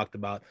that we talked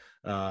about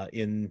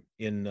in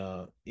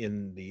the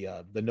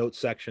notes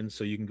section,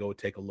 so you can go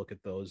take a look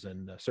at those,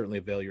 and certainly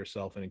avail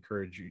yourself, and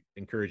encourage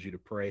you to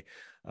pray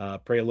a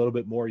little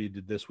bit more you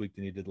did this week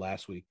than you did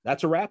last week.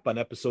 That's a wrap on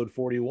episode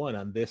 41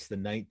 on this, the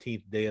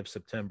 19th day of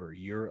September,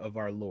 year of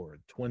our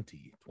Lord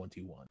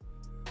 2021.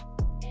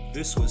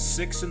 This was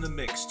 6 in the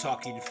Mix,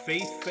 talking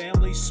faith,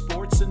 family,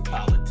 sports, and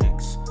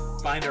politics.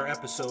 Find our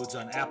episodes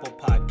on Apple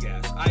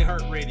Podcasts,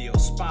 iHeartRadio,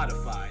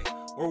 Spotify,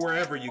 or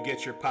wherever you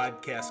get your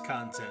podcast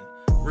content.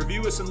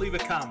 Review us and leave a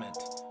comment.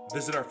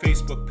 Visit our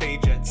Facebook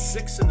page at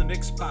 6 in the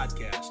Mix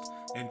Podcast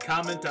and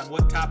comment on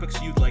what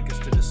topics you'd like us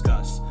to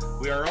discuss.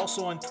 We are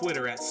also on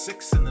Twitter at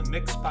 6 in the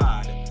Mix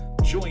Pod.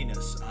 Join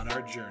us on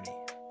our journey.